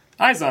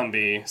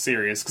iZombie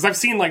series, because I've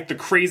seen like the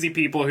crazy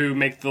people who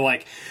make the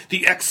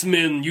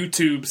X-Men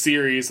YouTube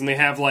series, and they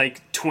have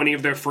like 20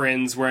 of their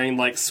friends wearing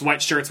like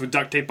sweatshirts with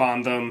duct tape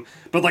on them,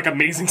 but like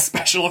amazing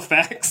special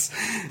effects.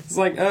 It's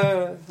like,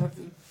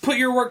 put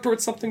your work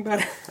towards something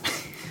better.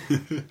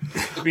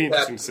 It'd be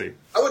interesting to see.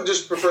 I would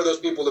just prefer those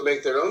people to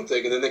make their own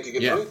thing, and then they could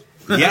get money.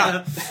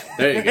 Yeah,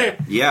 there you go.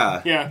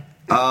 Yeah.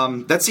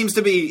 That seems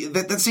to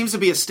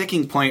be a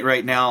sticking point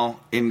right now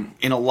in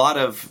a lot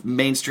of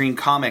mainstream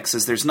comics.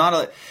 Is there's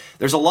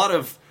a lot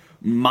of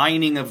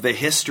mining of the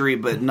history,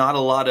 but not a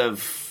lot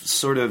of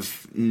sort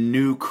of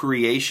new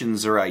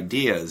creations or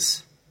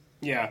ideas.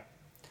 Yeah,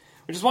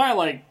 which is why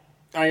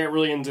I get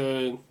really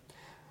into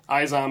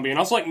iZombie, and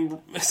also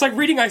it's like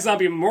reading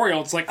iZombie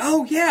Memorial. It's like,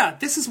 oh yeah,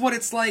 this is what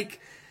it's like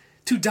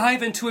to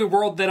dive into a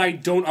world that I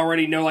don't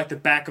already know like the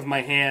back of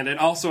my hand, and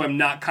also I'm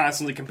not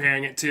constantly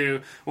comparing it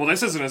to, well,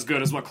 this isn't as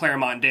good as what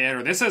Claremont did,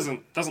 or this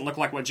doesn't look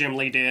like what Jim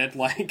Lee did.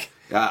 Like,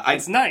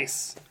 it's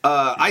nice.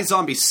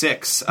 iZombie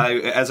 6,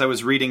 as I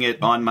was reading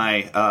it on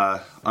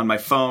my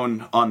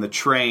phone on the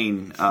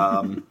train,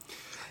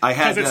 I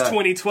had because it's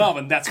 2012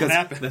 and that's what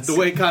happens. That's the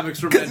way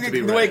comics were meant to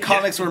be read. The way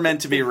comics were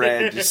meant to be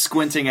read, just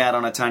squinting at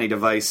on a tiny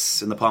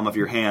device in the palm of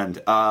your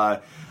hand.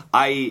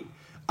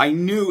 I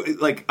knew,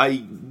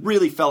 I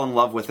really fell in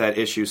love with that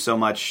issue so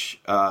much.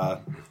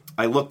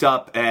 I looked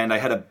up and I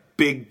had a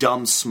big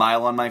dumb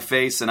smile on my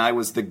face, and I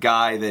was the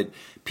guy that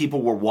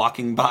people were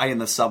walking by in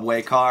the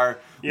subway car,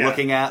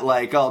 looking at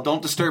oh,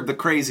 don't disturb the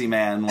crazy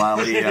man while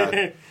he...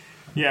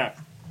 yeah.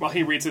 While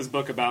he reads his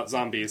book about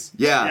zombies.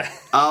 Yeah.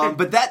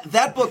 But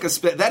that book,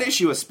 that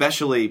issue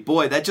especially,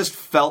 boy, that just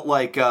felt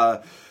like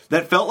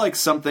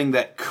something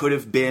that could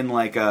have been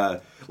like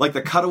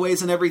the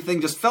cutaways and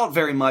everything just felt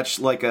very much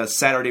like a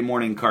Saturday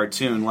morning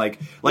cartoon.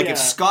 If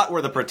Scott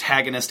were the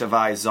protagonist of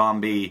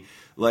iZombie,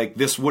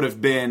 this would have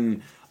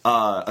been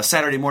a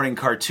Saturday morning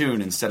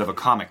cartoon instead of a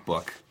comic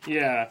book.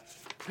 Yeah.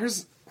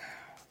 There's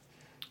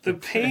the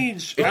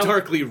page... A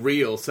darkly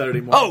real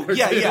Saturday morning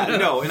cartoon. Yeah,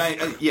 no, and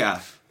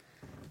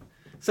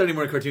So many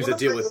more cartoons that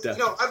deal with death.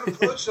 I've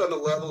approached it on the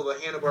level of a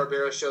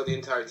Hanna-Barbera show the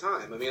entire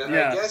time. I mean,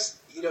 I guess,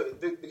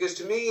 because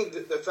to me,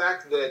 the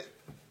fact that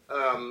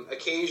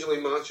occasionally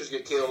monsters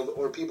get killed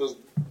or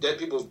dead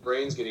people's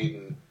brains get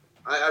eaten,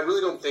 I really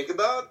don't think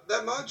about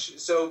that much.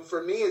 So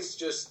for me, it's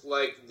just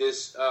like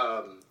this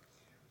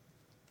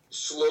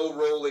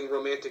slow-rolling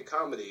romantic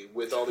comedy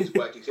with all these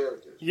wacky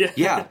characters.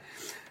 Yeah.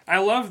 I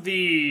love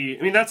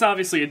that's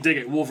obviously a dig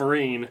at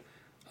Wolverine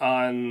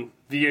on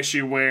the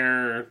issue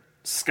where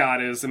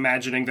Scott is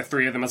imagining the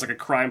three of them as like a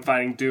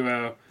crime-fighting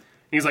duo.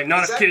 He's like,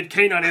 not if Kid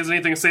K-9 has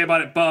anything to say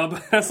about it,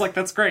 bub. That's like,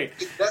 that's great.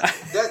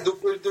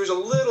 There's a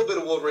little bit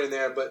of Wolverine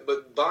there,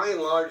 but by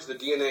and large, the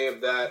DNA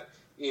of that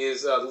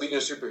is the Legion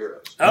of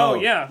Superheroes. Oh,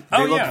 yeah.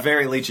 They look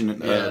very Legion,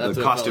 the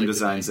costume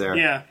designs there.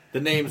 Yeah.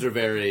 The names are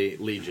very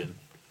Legion.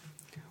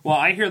 Well,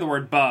 I hear the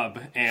word bub,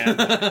 and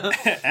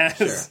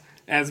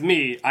as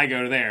me, I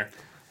go to there.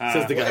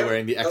 Says the guy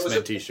wearing the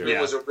X-Men t-shirt. It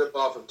was a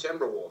rip-off of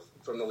Timberwolf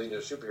from the Legion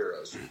of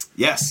Superheroes.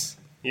 Yes.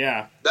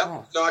 Yeah. That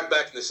was knocked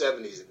back in the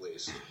 70s, at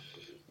least.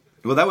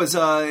 Well, that was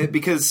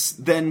because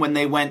then when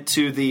they went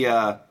to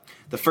the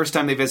first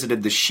time they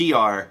visited the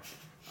Shi'ar,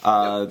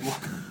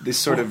 they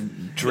sort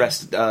of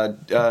dressed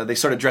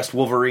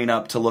Wolverine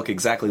up to look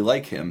exactly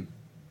like him.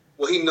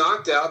 Well, he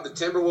knocked out the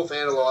Timberwolf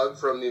analog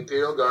from the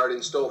Imperial Guard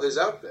and stole his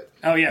outfit.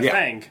 Oh yeah,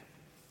 Fang.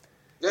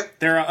 Yeah.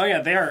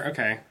 They are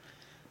okay.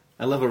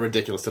 I love how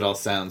ridiculous it all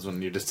sounds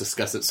when you just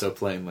discuss it so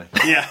plainly.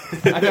 Yeah.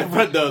 I haven't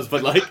read those,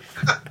 but like...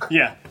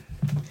 Yeah.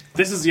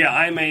 This is,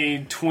 I'm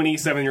a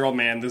 27-year-old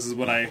man. This is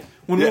what I...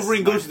 When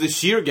Wolverine goes to the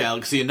Sheer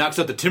Galaxy and knocks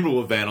out the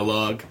Timberwolf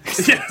analog...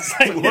 Yes.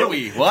 What are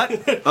we? What?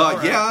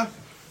 Yeah.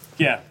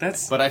 Yeah,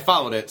 that's... But I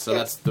followed it, so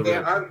that's the...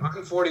 Yeah,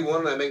 I'm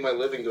 41 and I make my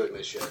living doing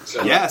this shit.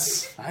 So.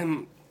 Yes.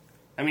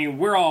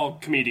 We're all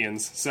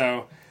comedians,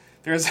 so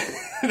there's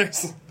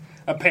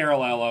a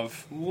parallel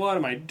of, what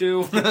am I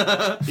doing?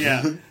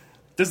 Yeah.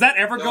 Does that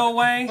ever go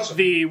away? Awesome.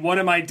 The what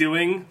am I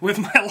doing with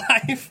my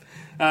life?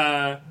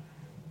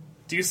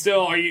 Do you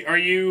still are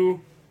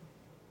you?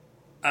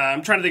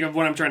 I'm trying to think of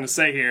what I'm trying to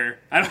say here.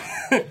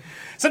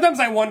 Sometimes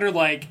I wonder,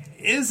 like,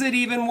 is it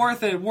even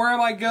worth it? Where am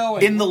I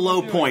going? In the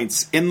low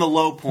points,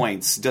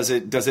 does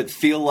it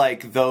feel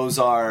like those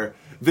are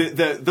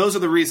those are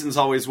the reasons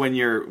always when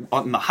you're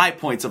on the high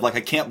points of like,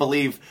 I can't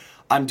believe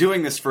I'm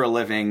doing this for a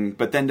living,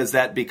 but then does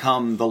that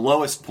become the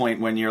lowest point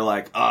when you're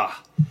like, I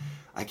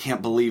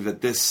can't believe that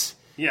this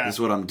is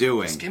what I'm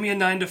doing. Just give me a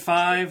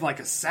 9-to-5,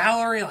 like a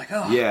salary, like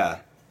Yeah.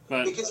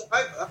 But because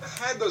I've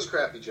had those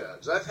crappy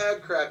jobs. I've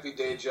had crappy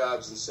day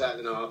jobs and sat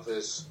in an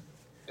office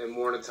and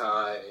worn a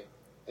tie.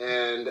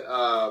 And,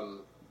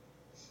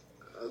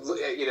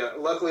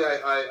 luckily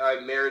I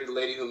married a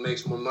lady who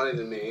makes more money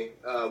than me,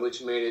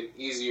 which made it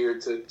easier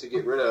to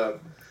get rid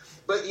of.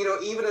 But,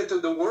 even at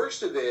the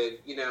worst of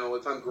it,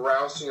 if I'm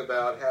grousing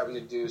about having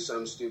to do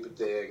some stupid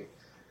thing,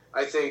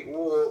 I think,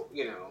 well,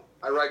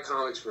 I write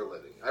comics for a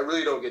living. I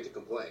really don't get to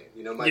complain.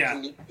 My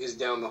commute is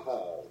down the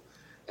hall.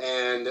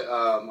 And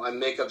I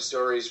make up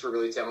stories for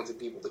really talented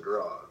people to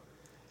draw.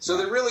 So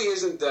there really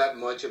isn't that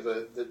much of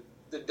the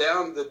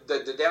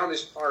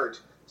downest part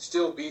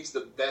still beats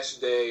the best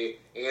day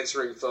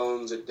answering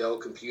phones at Dell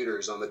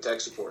Computers on the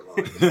tech support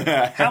line.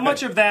 How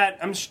much of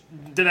that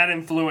did that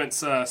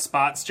influence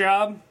Spot's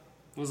job?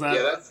 Was that?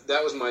 Yeah,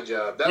 that was my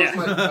job. That was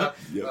my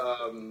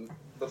job.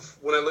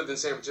 When I lived in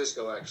San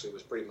Francisco, actually,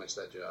 was pretty much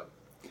that job.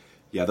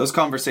 Yeah, those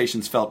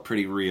conversations felt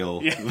pretty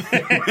real when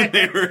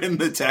they were in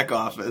the tech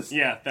office.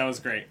 Yeah, that was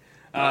great.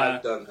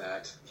 I've done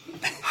that.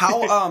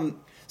 How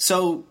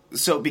so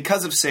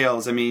because of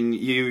sales,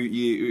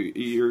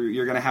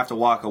 you're going to have to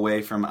walk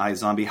away from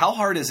iZombie. How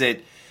hard is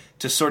it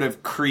to sort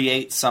of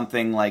create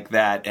something like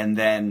that and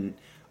then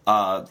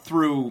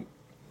through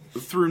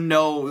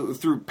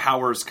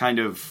powers kind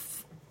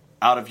of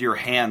out of your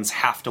hands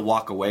have to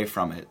walk away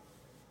from it?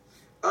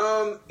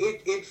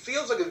 It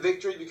feels like a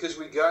victory because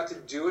we got to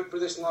do it for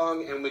this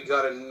long and we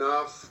got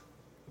enough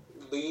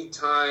lead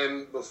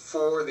time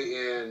before the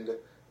end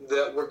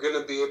that we're going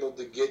to be able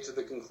to get to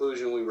the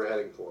conclusion we were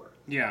heading for.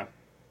 Yeah.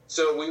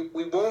 So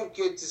we won't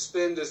get to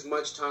spend as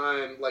much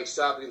time like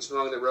stopping and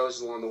smelling the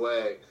roses along the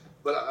way,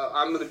 but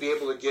I'm going to be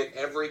able to get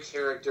every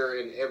character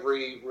and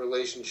every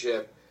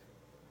relationship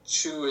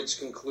to its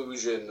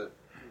conclusion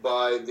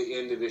by the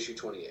end of issue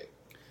 28.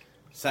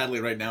 Sadly,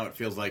 right now it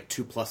feels like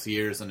 2+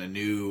 years and a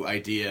new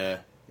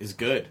idea is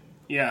good.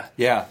 Yeah.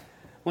 Yeah.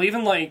 Well,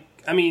 even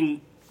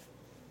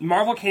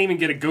Marvel can't even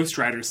get a Ghost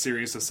Rider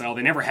series to sell.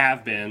 They never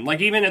have been. Like,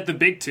 even at the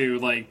big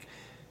two,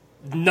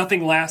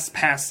 nothing lasts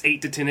past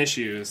 8 to 10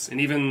 issues. And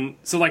even,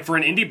 so for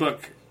an indie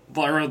book,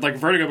 or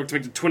Vertigo book to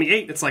make it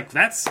 28, it's like,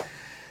 that's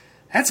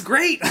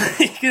great.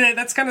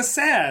 That's kind of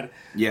sad.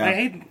 Yeah. I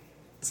hate,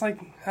 it's like,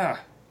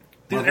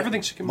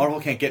 everything should come. Marvel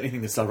can't get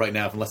anything to sell right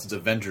now unless it's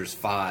Avengers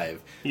 5.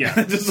 Yeah.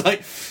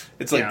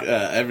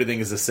 Everything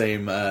is the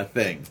same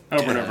thing.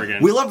 Over and over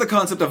again. We love the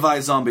concept of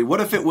iZombie.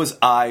 What if it was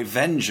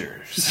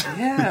iVengers?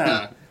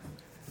 Yeah.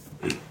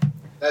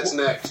 That's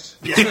next.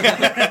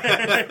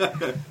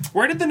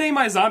 Where did the name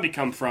iZombie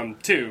come from,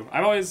 too?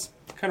 I've always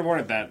kind of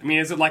wanted that.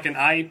 Is it like an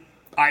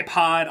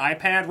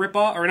iPad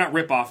ripoff, or not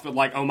ripoff, but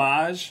like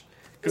homage,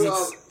 because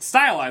it's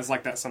stylized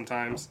like that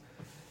sometimes.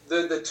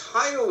 The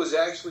title was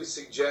actually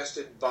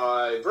suggested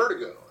by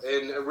Vertigo,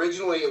 and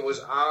originally it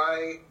was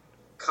I,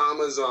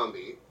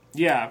 Zombie.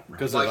 Yeah,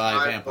 because of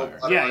Vampire.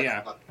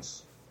 Yeah.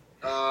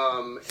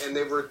 And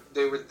they were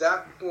at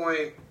that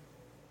point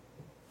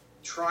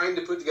trying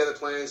to put together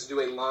plans to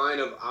do a line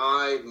of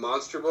I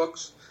monster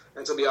books,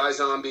 and so it'll be I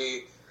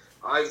Zombie,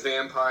 I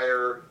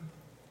Vampire,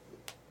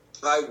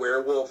 I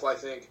Werewolf, I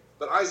think.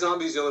 But I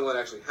Zombie is the only one that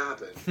actually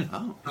happened.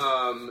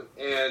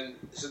 And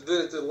so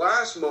then at the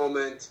last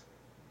moment,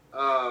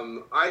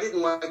 I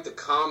didn't like the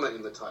comma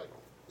in the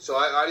title. So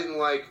I didn't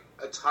like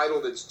a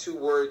title that's 2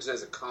 words and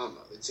has a comma.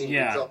 It seemed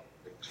to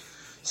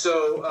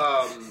So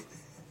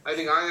I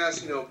think I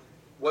asked,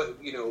 what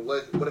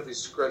if we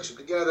scrunch them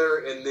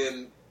together? And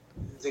then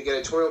the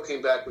editorial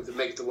came back with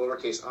make it the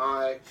lowercase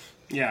I.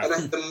 Yeah. And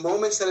I had the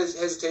moment's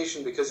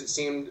hesitation because it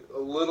seemed a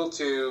little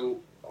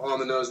too on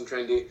the nose and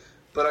trendy.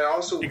 But I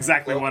also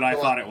exactly what I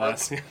thought it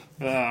was.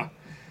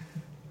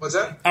 What's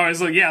that? I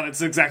was like, yeah,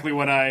 that's exactly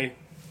what I.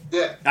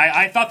 Yeah.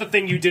 I thought the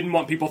thing you didn't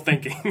want people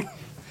thinking.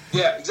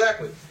 Yeah,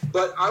 exactly.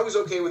 But I was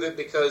okay with it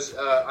because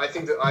I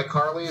think that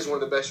iCarly is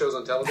one of the best shows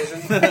on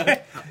television.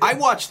 I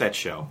watched that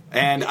show,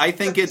 and I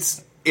think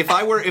it's if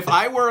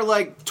I were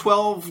like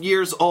 12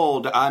 years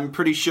old, I'm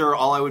pretty sure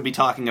all I would be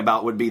talking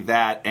about would be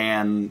that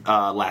and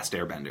Last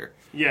Airbender.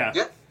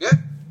 Yeah.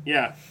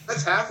 Yeah.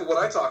 That's half of what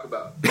I talk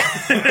about.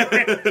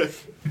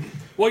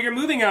 Well, you're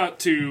moving out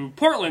to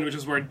Portland, which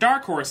is where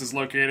Dark Horse is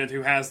located,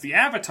 who has the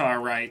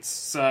Avatar rights.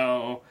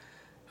 So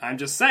I'm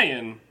just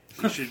saying,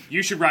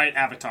 you should write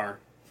Avatar.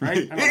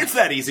 Right? It's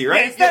that easy,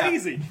 right? Yeah, it's that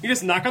easy. You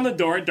just knock on the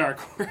door at Dark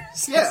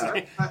Horse.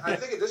 Yeah. I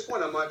think at this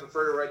point I might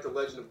prefer to write The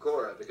Legend of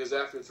Korra, because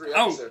after 3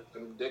 episodes,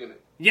 I'm digging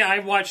it. Yeah, I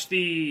watched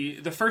the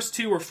first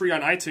 2 were free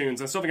on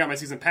iTunes. I still haven't got my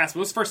season pass,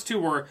 but those first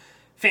 2 were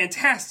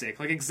fantastic.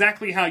 Like,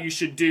 exactly how you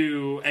should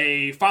do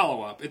a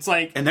follow-up. It's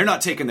like... And they're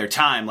not taking their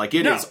time. Like,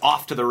 it is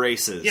off to the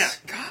races. Yeah.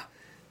 God,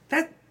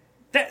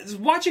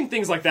 watching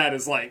things like that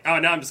is like... Oh,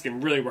 now I'm just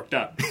getting really worked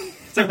up.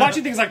 It's like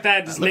watching things like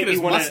that just make me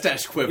want to...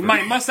 mustache quiver.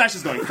 My mustache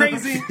is going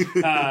crazy.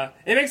 It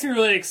makes me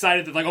really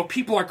excited that,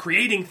 people are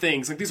creating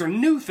things. Like, these are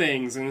new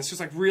things. And it's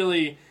just,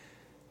 really...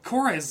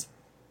 Korra is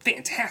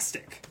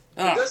fantastic.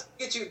 Doesn't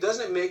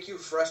it make you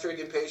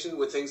frustrated and impatient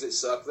with things that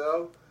suck,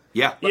 though?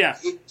 Yeah.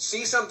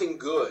 See something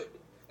good,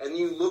 and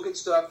you look at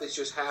stuff that's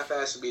just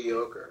half-assed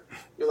mediocre.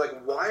 You're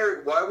like,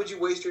 why would you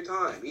waste your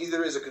time?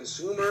 Either as a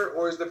consumer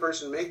or as the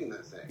person making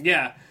that thing.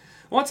 Yeah.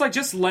 Well, it's like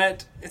just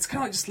let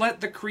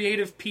the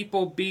creative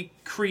people be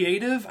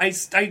creative.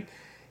 It's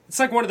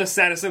like one of the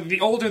saddest.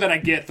 The older that I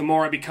get, the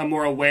more I become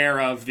more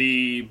aware of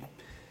the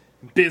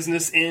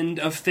business end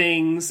of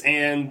things,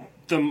 and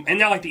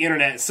now like the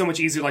internet, it's so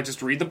much easier to just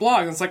to read the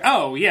blog. And it's like,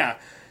 oh yeah.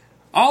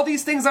 All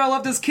these things I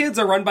loved as kids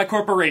are run by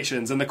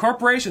corporations, and the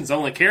corporations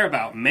only care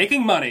about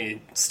making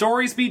money.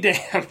 Stories be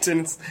damned.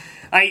 And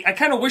I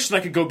kind of wish that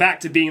I could go back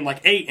to being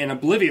 8 and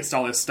oblivious to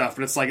all this stuff,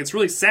 but it's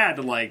really sad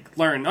to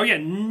learn, oh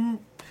yeah,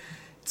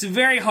 it's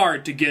very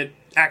hard to get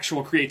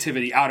actual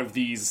creativity out of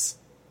these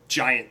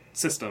giant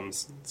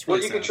systems. It's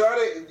really sad.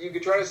 You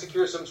could try to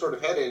secure some sort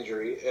of head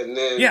injury, and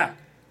then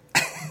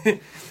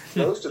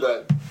close to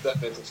that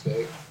mental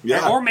state.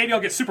 Yeah. Or maybe I'll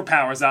get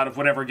superpowers out of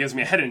whatever gives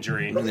me a head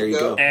injury. There you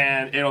go.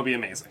 And it'll be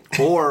amazing.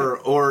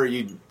 Or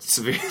you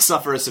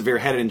suffer a severe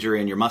head injury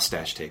and your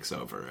mustache takes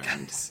over.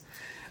 And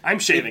I'm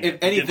shaving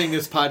if anything,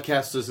 this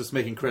podcast is just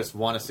making Chris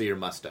want to see your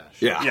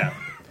mustache. Yeah.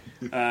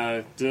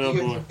 My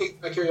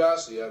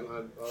curiosity, I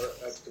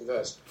have to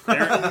confess.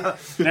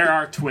 There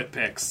are twit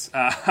pics.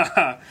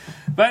 But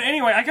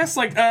anyway, I guess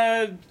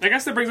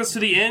that brings us to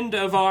the end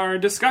of our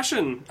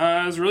discussion.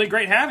 It was really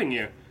great having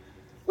you.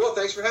 Well,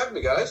 thanks for having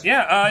me, guys.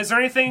 Yeah, is there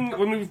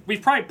anything...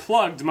 we've probably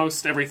plugged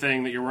most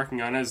everything that you're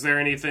working on. Is there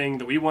anything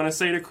that we want to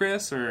say to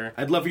Chris? Or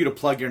I'd love for you to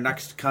plug your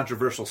next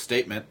controversial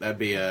statement. That'd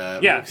be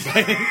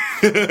exciting.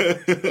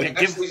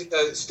 Actually,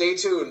 stay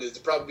tuned.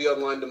 It'll probably be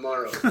online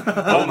tomorrow.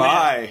 Oh,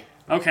 my.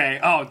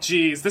 Okay. Oh,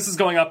 geez. This is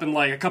going up in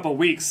a couple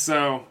weeks,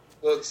 so...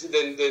 Well,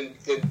 then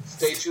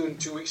stay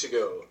tuned 2 weeks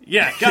ago.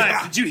 Yeah,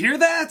 guys, did you hear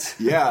that?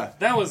 Yeah.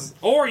 That was...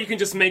 Or you can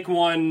just make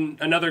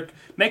another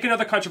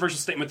controversial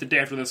statement the day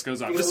after this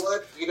goes on. You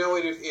know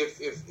what?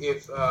 If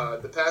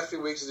the past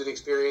few weeks is an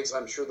experience,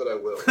 I'm sure that I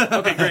will.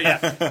 Okay, great,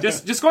 yeah.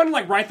 Just go ahead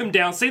and write them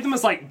down. Save them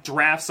as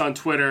drafts on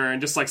Twitter and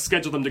just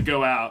schedule them to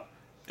go out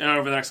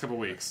over the next couple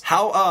weeks.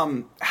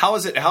 How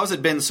has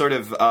it been sort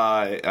of...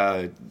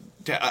 how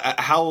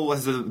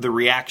has the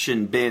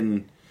reaction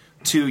been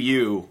to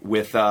you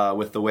with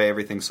the way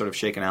everything's sort of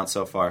shaken out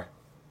so far?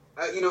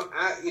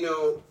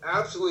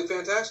 Absolutely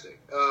fantastic.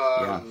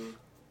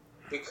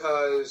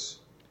 Because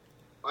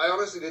I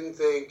honestly didn't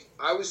think...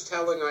 I was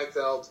telling, I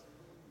felt,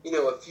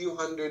 a few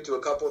hundred to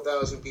a couple of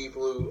thousand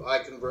people who I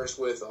converse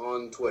with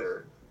on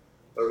Twitter,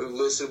 or who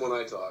listen when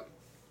I talk,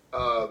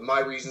 my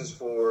reasons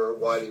for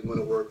why I didn't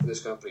want to work for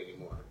this company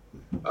anymore.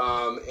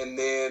 And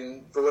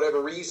then, for whatever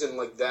reason,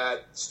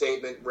 that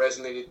statement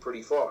resonated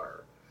pretty far.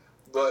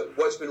 But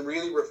what's been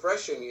really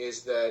refreshing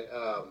is that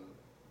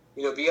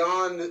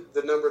beyond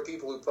the number of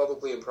people who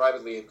publicly and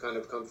privately have kind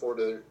of come forward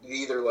to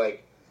either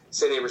like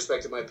say they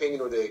respected my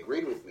opinion or they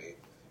agreed with me.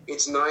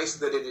 It's nice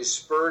that it has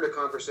spurred a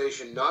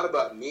conversation not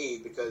about me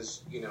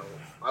because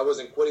I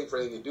wasn't quitting for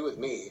anything to do with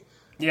me.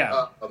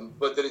 Yeah.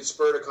 But that it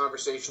spurred a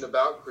conversation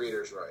about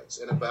creators' rights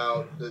and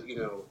about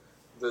the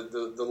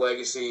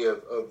legacy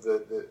of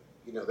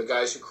the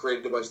guys who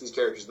created a bunch of these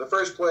characters in the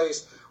first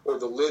place, or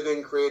the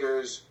living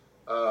creators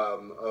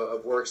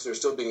of works that are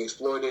still being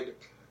exploited.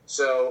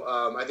 So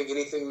I think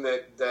anything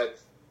that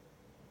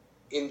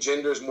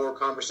engenders more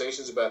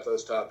conversations about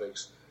those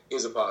topics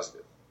is a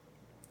positive.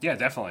 Yeah,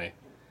 definitely.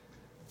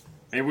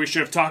 Maybe we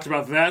should have talked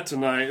about that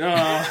tonight.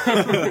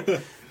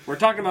 We're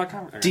talking about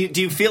comics.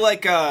 Do you feel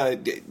like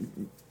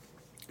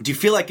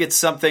it's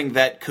something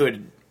that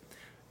could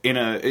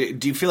do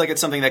you feel like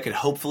it's something that could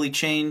hopefully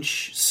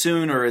change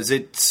soon, or is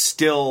it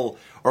still,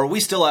 or are we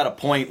still at a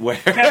point where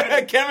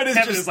Kevin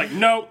is like,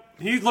 nope.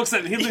 He's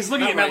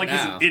looking at me like he's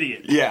an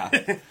idiot. Yeah.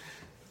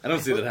 I don't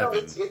see that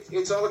happening.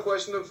 It's all a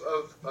question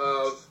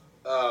of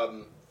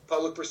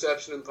public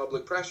perception and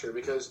public pressure,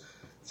 because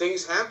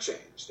things have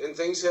changed and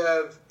things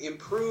have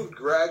improved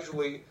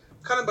gradually,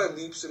 kind of by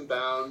leaps and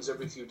bounds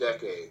every few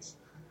decades.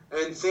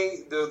 And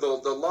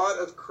the lot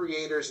of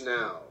creators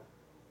now,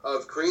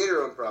 of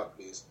creator-owned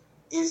properties,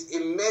 is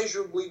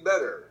immeasurably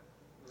better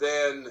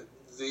than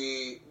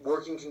the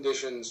working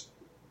conditions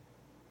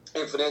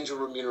and financial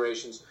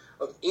remunerations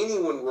of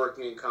anyone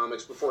working in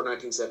comics before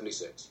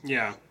 1976.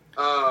 Yeah.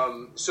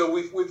 So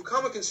we've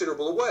come a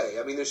considerable way.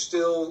 I mean, there's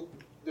still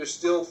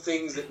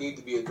things that need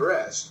to be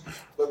addressed,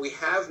 but we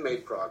have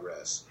made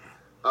progress.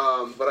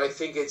 But I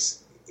think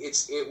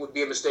it would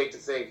be a mistake to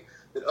think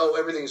that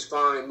everything's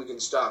fine, we can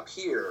stop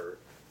here.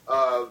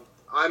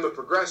 I'm a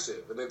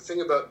progressive, and the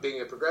thing about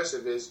being a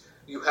progressive is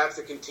you have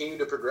to continue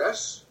to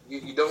progress.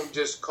 You don't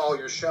just call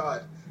your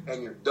shot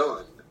and you're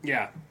done.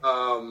 Yeah.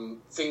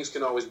 Things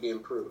can always be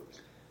improved.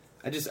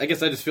 I guess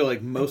I just feel like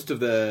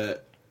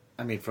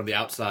from the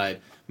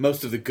outside,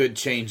 most of the good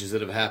changes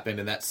that have happened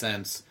in that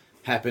sense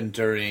happened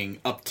during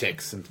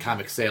upticks and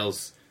comic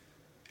sales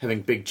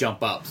having big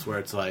jump ups, where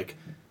it's like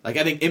I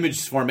think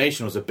Image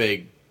Formation was a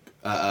big,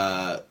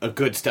 a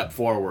good step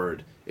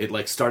forward.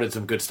 It started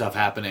some good stuff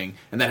happening,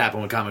 and that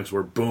happened when comics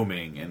were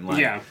booming. And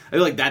I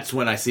feel like that's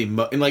when I see,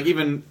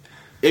 even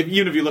if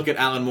you look at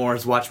Alan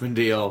Moore's Watchmen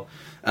deal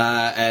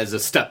as a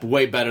step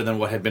way better than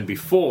what had been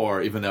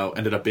before, even though it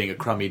ended up being a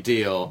crummy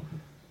deal.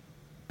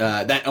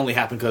 That only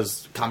happened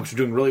because comics were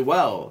doing really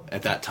well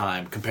at that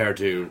time compared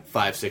to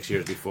 5-6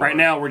 years before. Right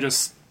now,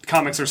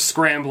 comics are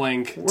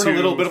scrambling to a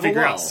little bit of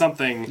figure a lull. out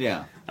something.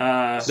 Yeah.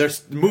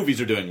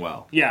 Movies are doing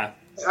well. Yeah.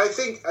 I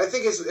think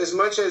as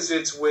much as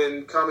it's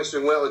when comics are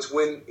doing well, it's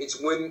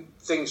when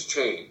things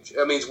change.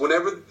 I mean,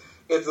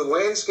 if the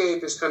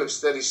landscape is kind of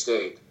steady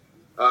state,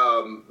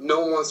 no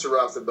one wants to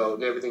rock the boat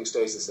and everything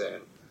stays the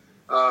same.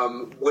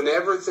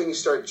 Whenever things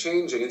start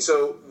changing, and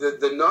so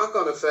the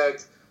knock-on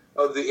effect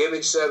of the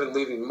Image 7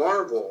 leaving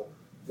Marvel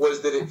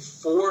was that it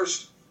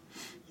forced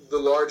the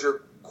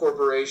larger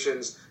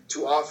corporations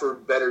to offer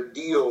better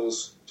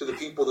deals to the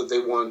people that they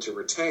wanted to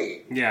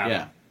retain.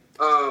 Yeah.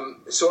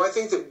 So I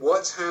think that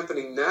what's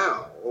happening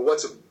now, or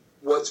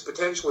what's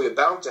potentially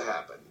about to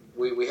happen,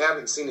 we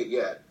haven't seen it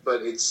yet,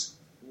 but it's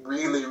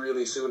really,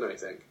 really soon, I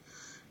think,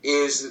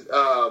 is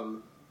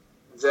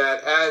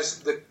that as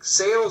the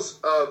sales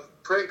of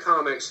print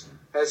comics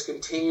has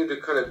continued to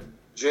kind of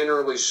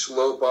generally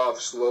slope off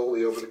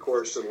slowly over the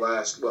course of the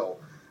last,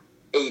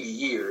 80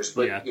 years,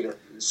 but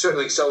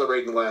certainly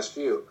accelerating the last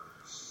few,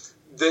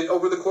 that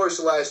over the course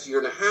of the last year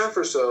and a half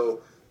or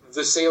so,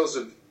 the sales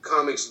of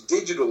comics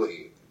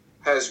digitally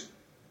has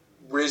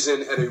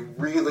risen at a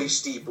really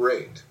steep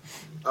rate.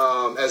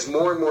 As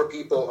more and more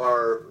people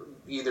are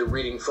either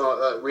reading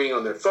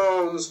on their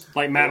phones,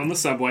 like Matt on the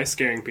subway,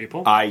 scaring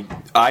people. I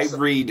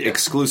read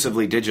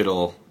exclusively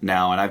digital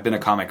now, and I've been a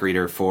comic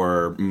reader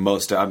for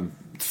I'm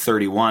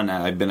 31.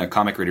 I've been a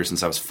comic reader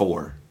since I was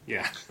 4.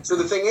 Yeah. So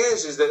the thing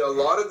is that a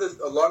lot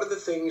of the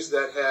things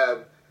that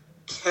have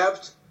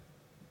kept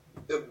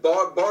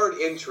barred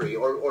entry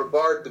or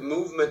barred the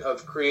movement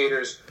of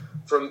creators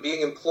from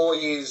being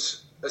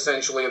employees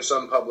essentially of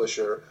some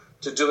publisher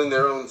to doing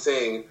their own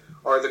thing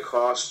are the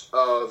costs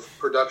of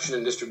production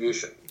and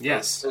distribution.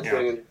 Yes.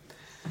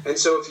 And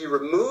so if you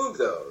remove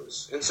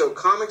those, and so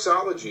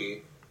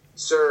Comixology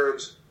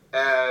serves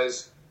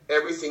as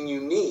everything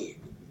you need.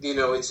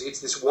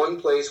 It's this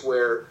one place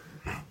where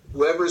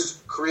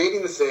whoever's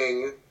creating the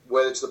thing,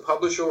 whether it's the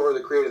publisher or the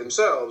creator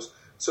themselves,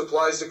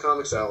 supplies to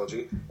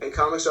Comixology, and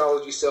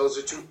Comixology sells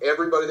it to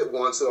everybody that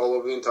wants it all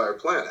over the entire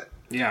planet.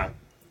 Yeah.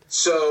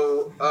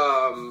 So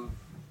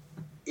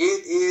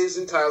it is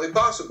entirely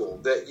possible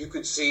that you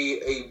could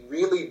see a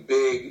really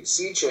big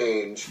sea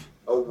change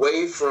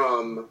away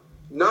from,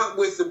 not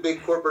with the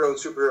big corporate-owned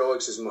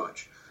superheroics as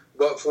much,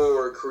 but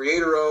for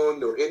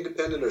creator-owned or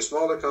independent or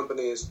smaller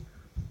companies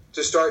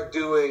to start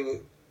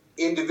doing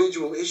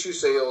individual issue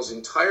sales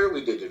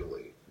entirely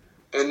digitally,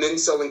 and then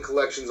selling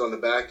collections on the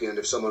back end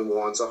if someone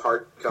wants a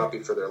hard copy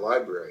for their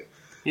library.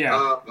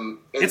 Yeah,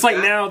 it's like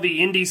now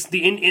the indies,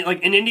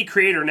 like an indie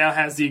creator now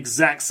has the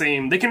exact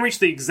same. They can reach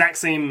the exact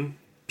same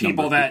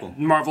people that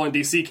Marvel and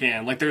DC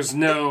can. Like, there's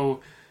no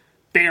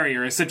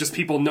barrier except just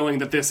people knowing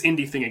that this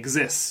indie thing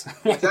exists.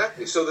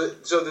 Exactly. So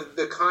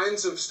the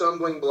kinds of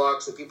stumbling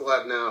blocks that people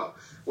have now,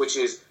 which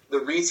is the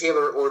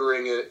retailer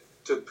ordering it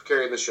to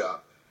carry in the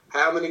shop.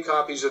 How many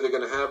copies are they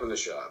going to have in the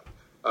shop?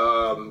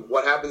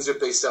 What happens if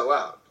they sell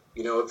out?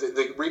 You know, if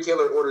the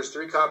retailer orders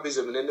 3 copies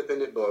of an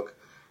independent book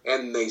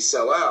and they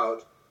sell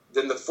out,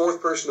 then the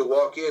 4th person to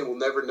walk in will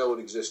never know it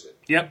existed.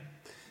 Yep.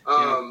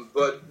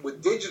 But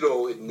with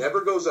digital, it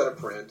never goes out of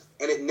print,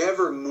 and it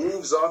never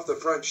moves off the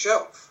front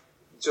shelf.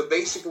 So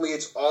basically,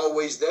 it's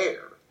always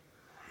there.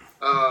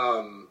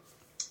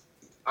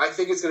 I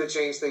think it's going to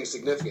change things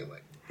significantly.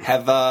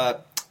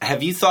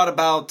 Have you thought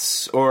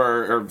about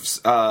or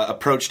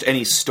approached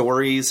any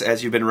stories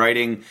as you've been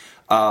writing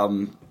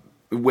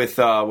with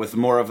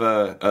more of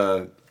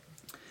a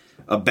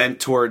bent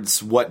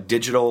towards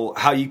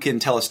how you can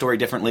tell a story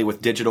differently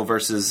with digital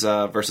versus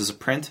a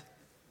print?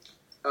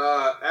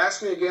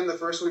 Ask me again the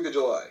first week of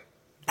July.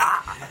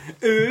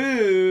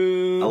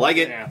 Ooh. I like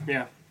it.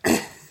 Yeah.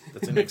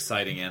 That's an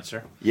exciting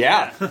answer.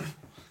 Yeah.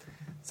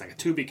 It's like a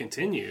to be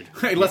continued.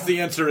 Unless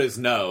the answer is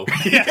no.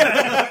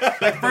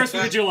 Like, first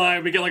week of July,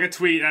 we get like a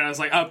tweet, and I was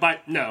like, "Oh,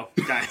 but no,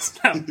 guys,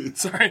 no,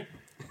 sorry."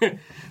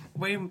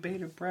 Wait and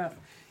bated breath.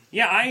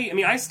 Yeah, I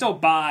mean, I still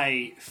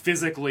buy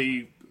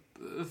physically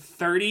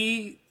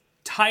 30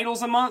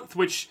 titles a month,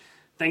 which,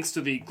 thanks to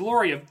the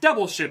glory of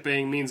double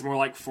shipping, means more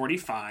like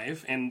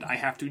 45, and I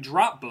have to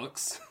drop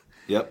books.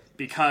 Yep.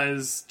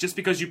 Because just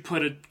because you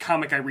put a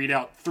comic I read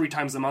out 3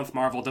 times a month,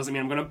 Marvel, doesn't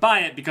mean I'm going to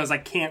buy it, because I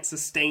can't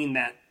sustain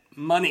that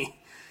money.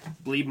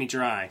 Bleed me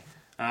dry.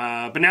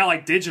 But now,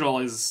 like, digital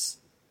is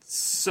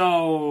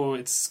so...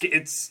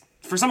 It's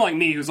for someone like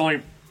me who's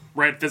only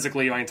read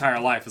physically my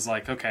entire life, is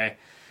like, okay,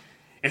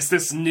 it's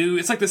this new...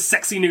 It's like this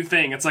sexy new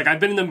thing. It's like,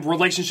 I've been in a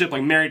relationship,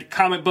 like, married to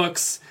comic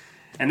books,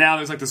 and now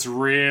there's, like, this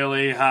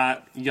really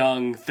hot,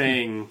 young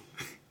thing.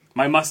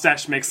 My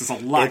mustache makes this a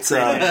lot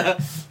crazier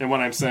than what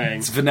I'm saying.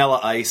 It's Vanilla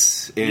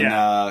Ice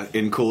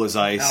in Cool as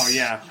Ice. Oh,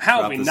 yeah.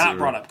 How have we not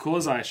brought up Cool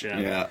as Ice yet?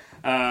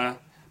 Yeah.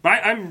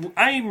 But I'm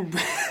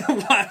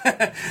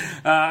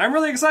I'm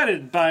really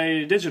excited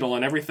by digital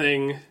and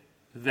everything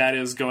that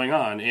is going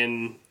on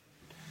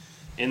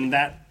in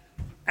that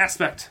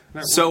aspect.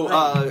 So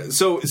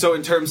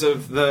in terms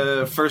of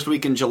the first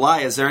week in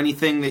July, is there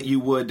anything that you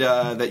would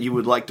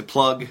like to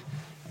plug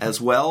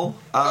as well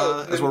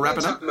as we're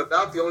wrapping up?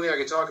 About the only thing I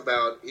can talk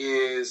about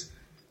is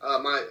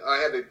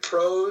I have a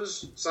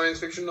prose science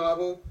fiction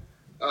novel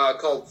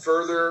called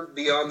Further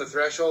Beyond the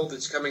Threshold.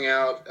 It's coming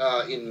out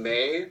in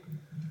May.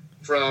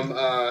 From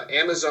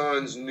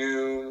Amazon's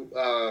new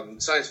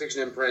science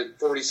fiction imprint,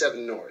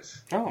 47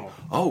 North.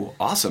 Oh,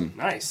 awesome!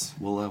 Nice.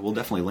 We'll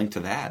definitely link to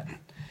that.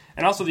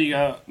 And also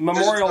the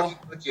memorial.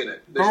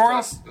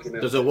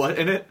 There's a what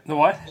in it? The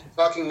what?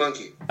 Talking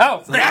monkey.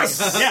 Oh,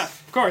 yes, yeah,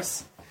 of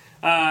course.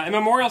 And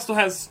Memorial still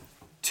has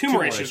two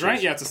more issues, right?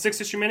 Yeah, it's a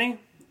 6-issue mini.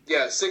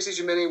 Yeah,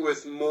 6-issue mini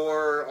with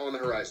more on the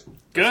horizon.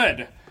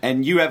 Good.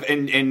 And you have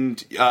you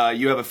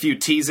have a few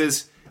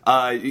teases.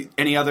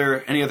 Any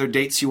other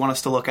dates you want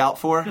us to look out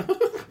for?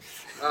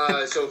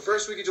 So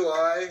first week of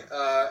July,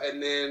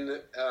 and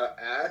then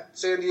at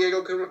San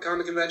Diego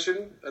Comic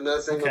Convention,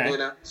 another thing will be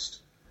announced.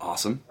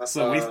 Awesome.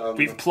 So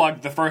we've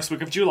plugged the first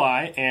week of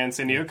July and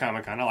San Diego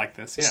Comic Con. I like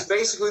this. Yeah. It's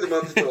basically the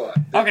month of July.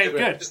 Okay,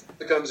 good.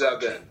 It comes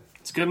out then.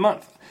 It's a good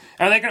month.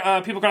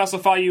 And people can also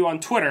follow you on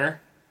Twitter.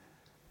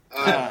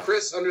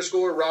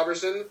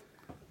 Chris_Robertson,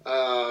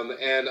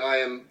 and I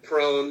am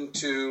prone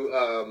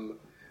to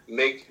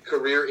make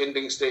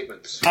career-ending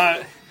statements.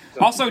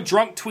 Also,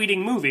 drunk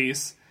tweeting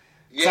movies.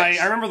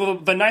 Yes. I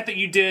remember the night that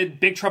you did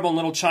Big Trouble in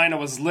Little China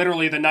was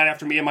literally the night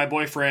after me and my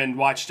boyfriend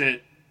watched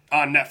it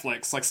on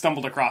Netflix, like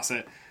stumbled across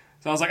it.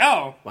 So I was like,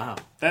 oh. Wow.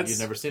 You'd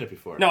never seen it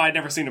before. No, I'd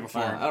never seen it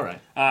before. All right.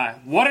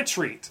 What a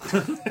treat.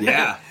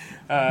 Yeah.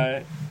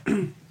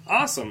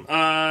 Awesome.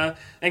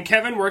 And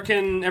Kevin, where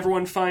can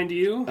everyone find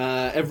you?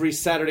 Every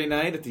Saturday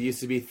night at the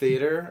UCB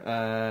Theater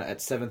at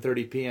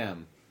 7:30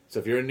 p.m. So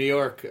if you're in New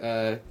York, go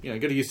to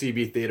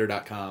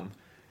ucbtheater.com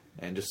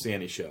and just see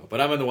any show.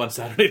 But I'm on the one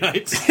Saturday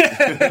night.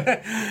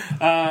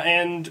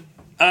 And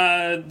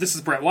this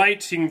is Brett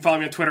White. You can follow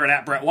me on Twitter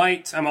at Brett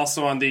White. I'm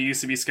also on the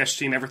UCB sketch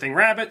team Everything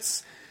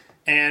Rabbits.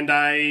 And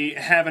I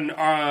have an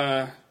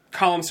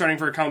column starting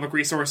for Comic Book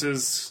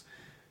Resources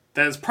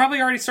that is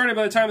probably already started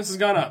by the time this has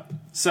gone up.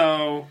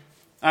 So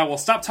I will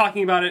stop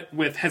talking about it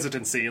with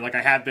hesitancy like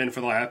I have been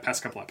for the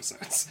past couple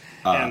episodes.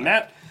 And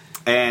Matt?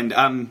 And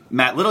I'm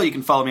Matt Little. You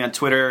can follow me on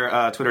Twitter,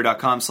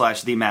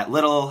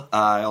 twitter.com/TheMattLittle.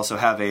 I also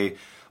have a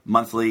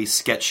monthly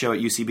sketch show at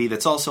UCB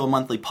that's also a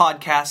monthly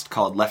podcast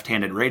called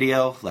Left-Handed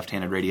Radio,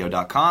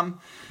 lefthandedradio.com.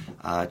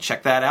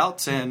 Check that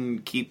out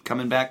and keep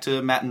coming back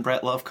to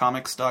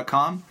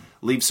mattandbrettlovecomics.com.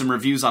 Leave some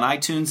reviews on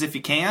iTunes if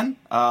you can.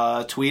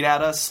 Tweet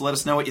at us. Let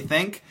us know what you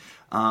think.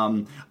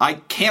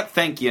 I can't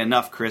thank you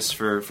enough, Chris,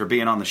 for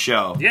being on the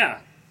show. Yeah.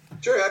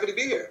 Sure, happy to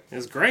be here. It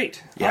was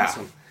great. Yeah.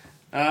 Awesome.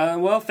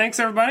 Well, thanks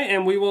everybody,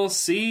 and we will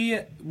see.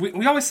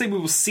 We always say we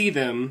will see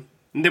them,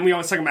 and then we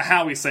always talk about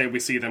how we say we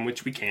see them,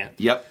 which we can't.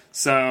 Yep.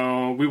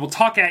 So we will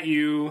talk at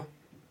you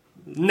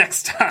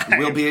next time.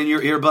 We'll be in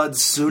your earbuds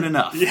soon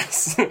enough.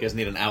 Yes. You guys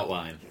need an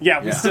outline.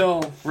 Yeah, we're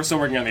still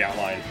working on the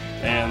outline,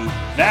 and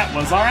that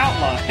was our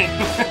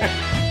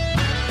outline.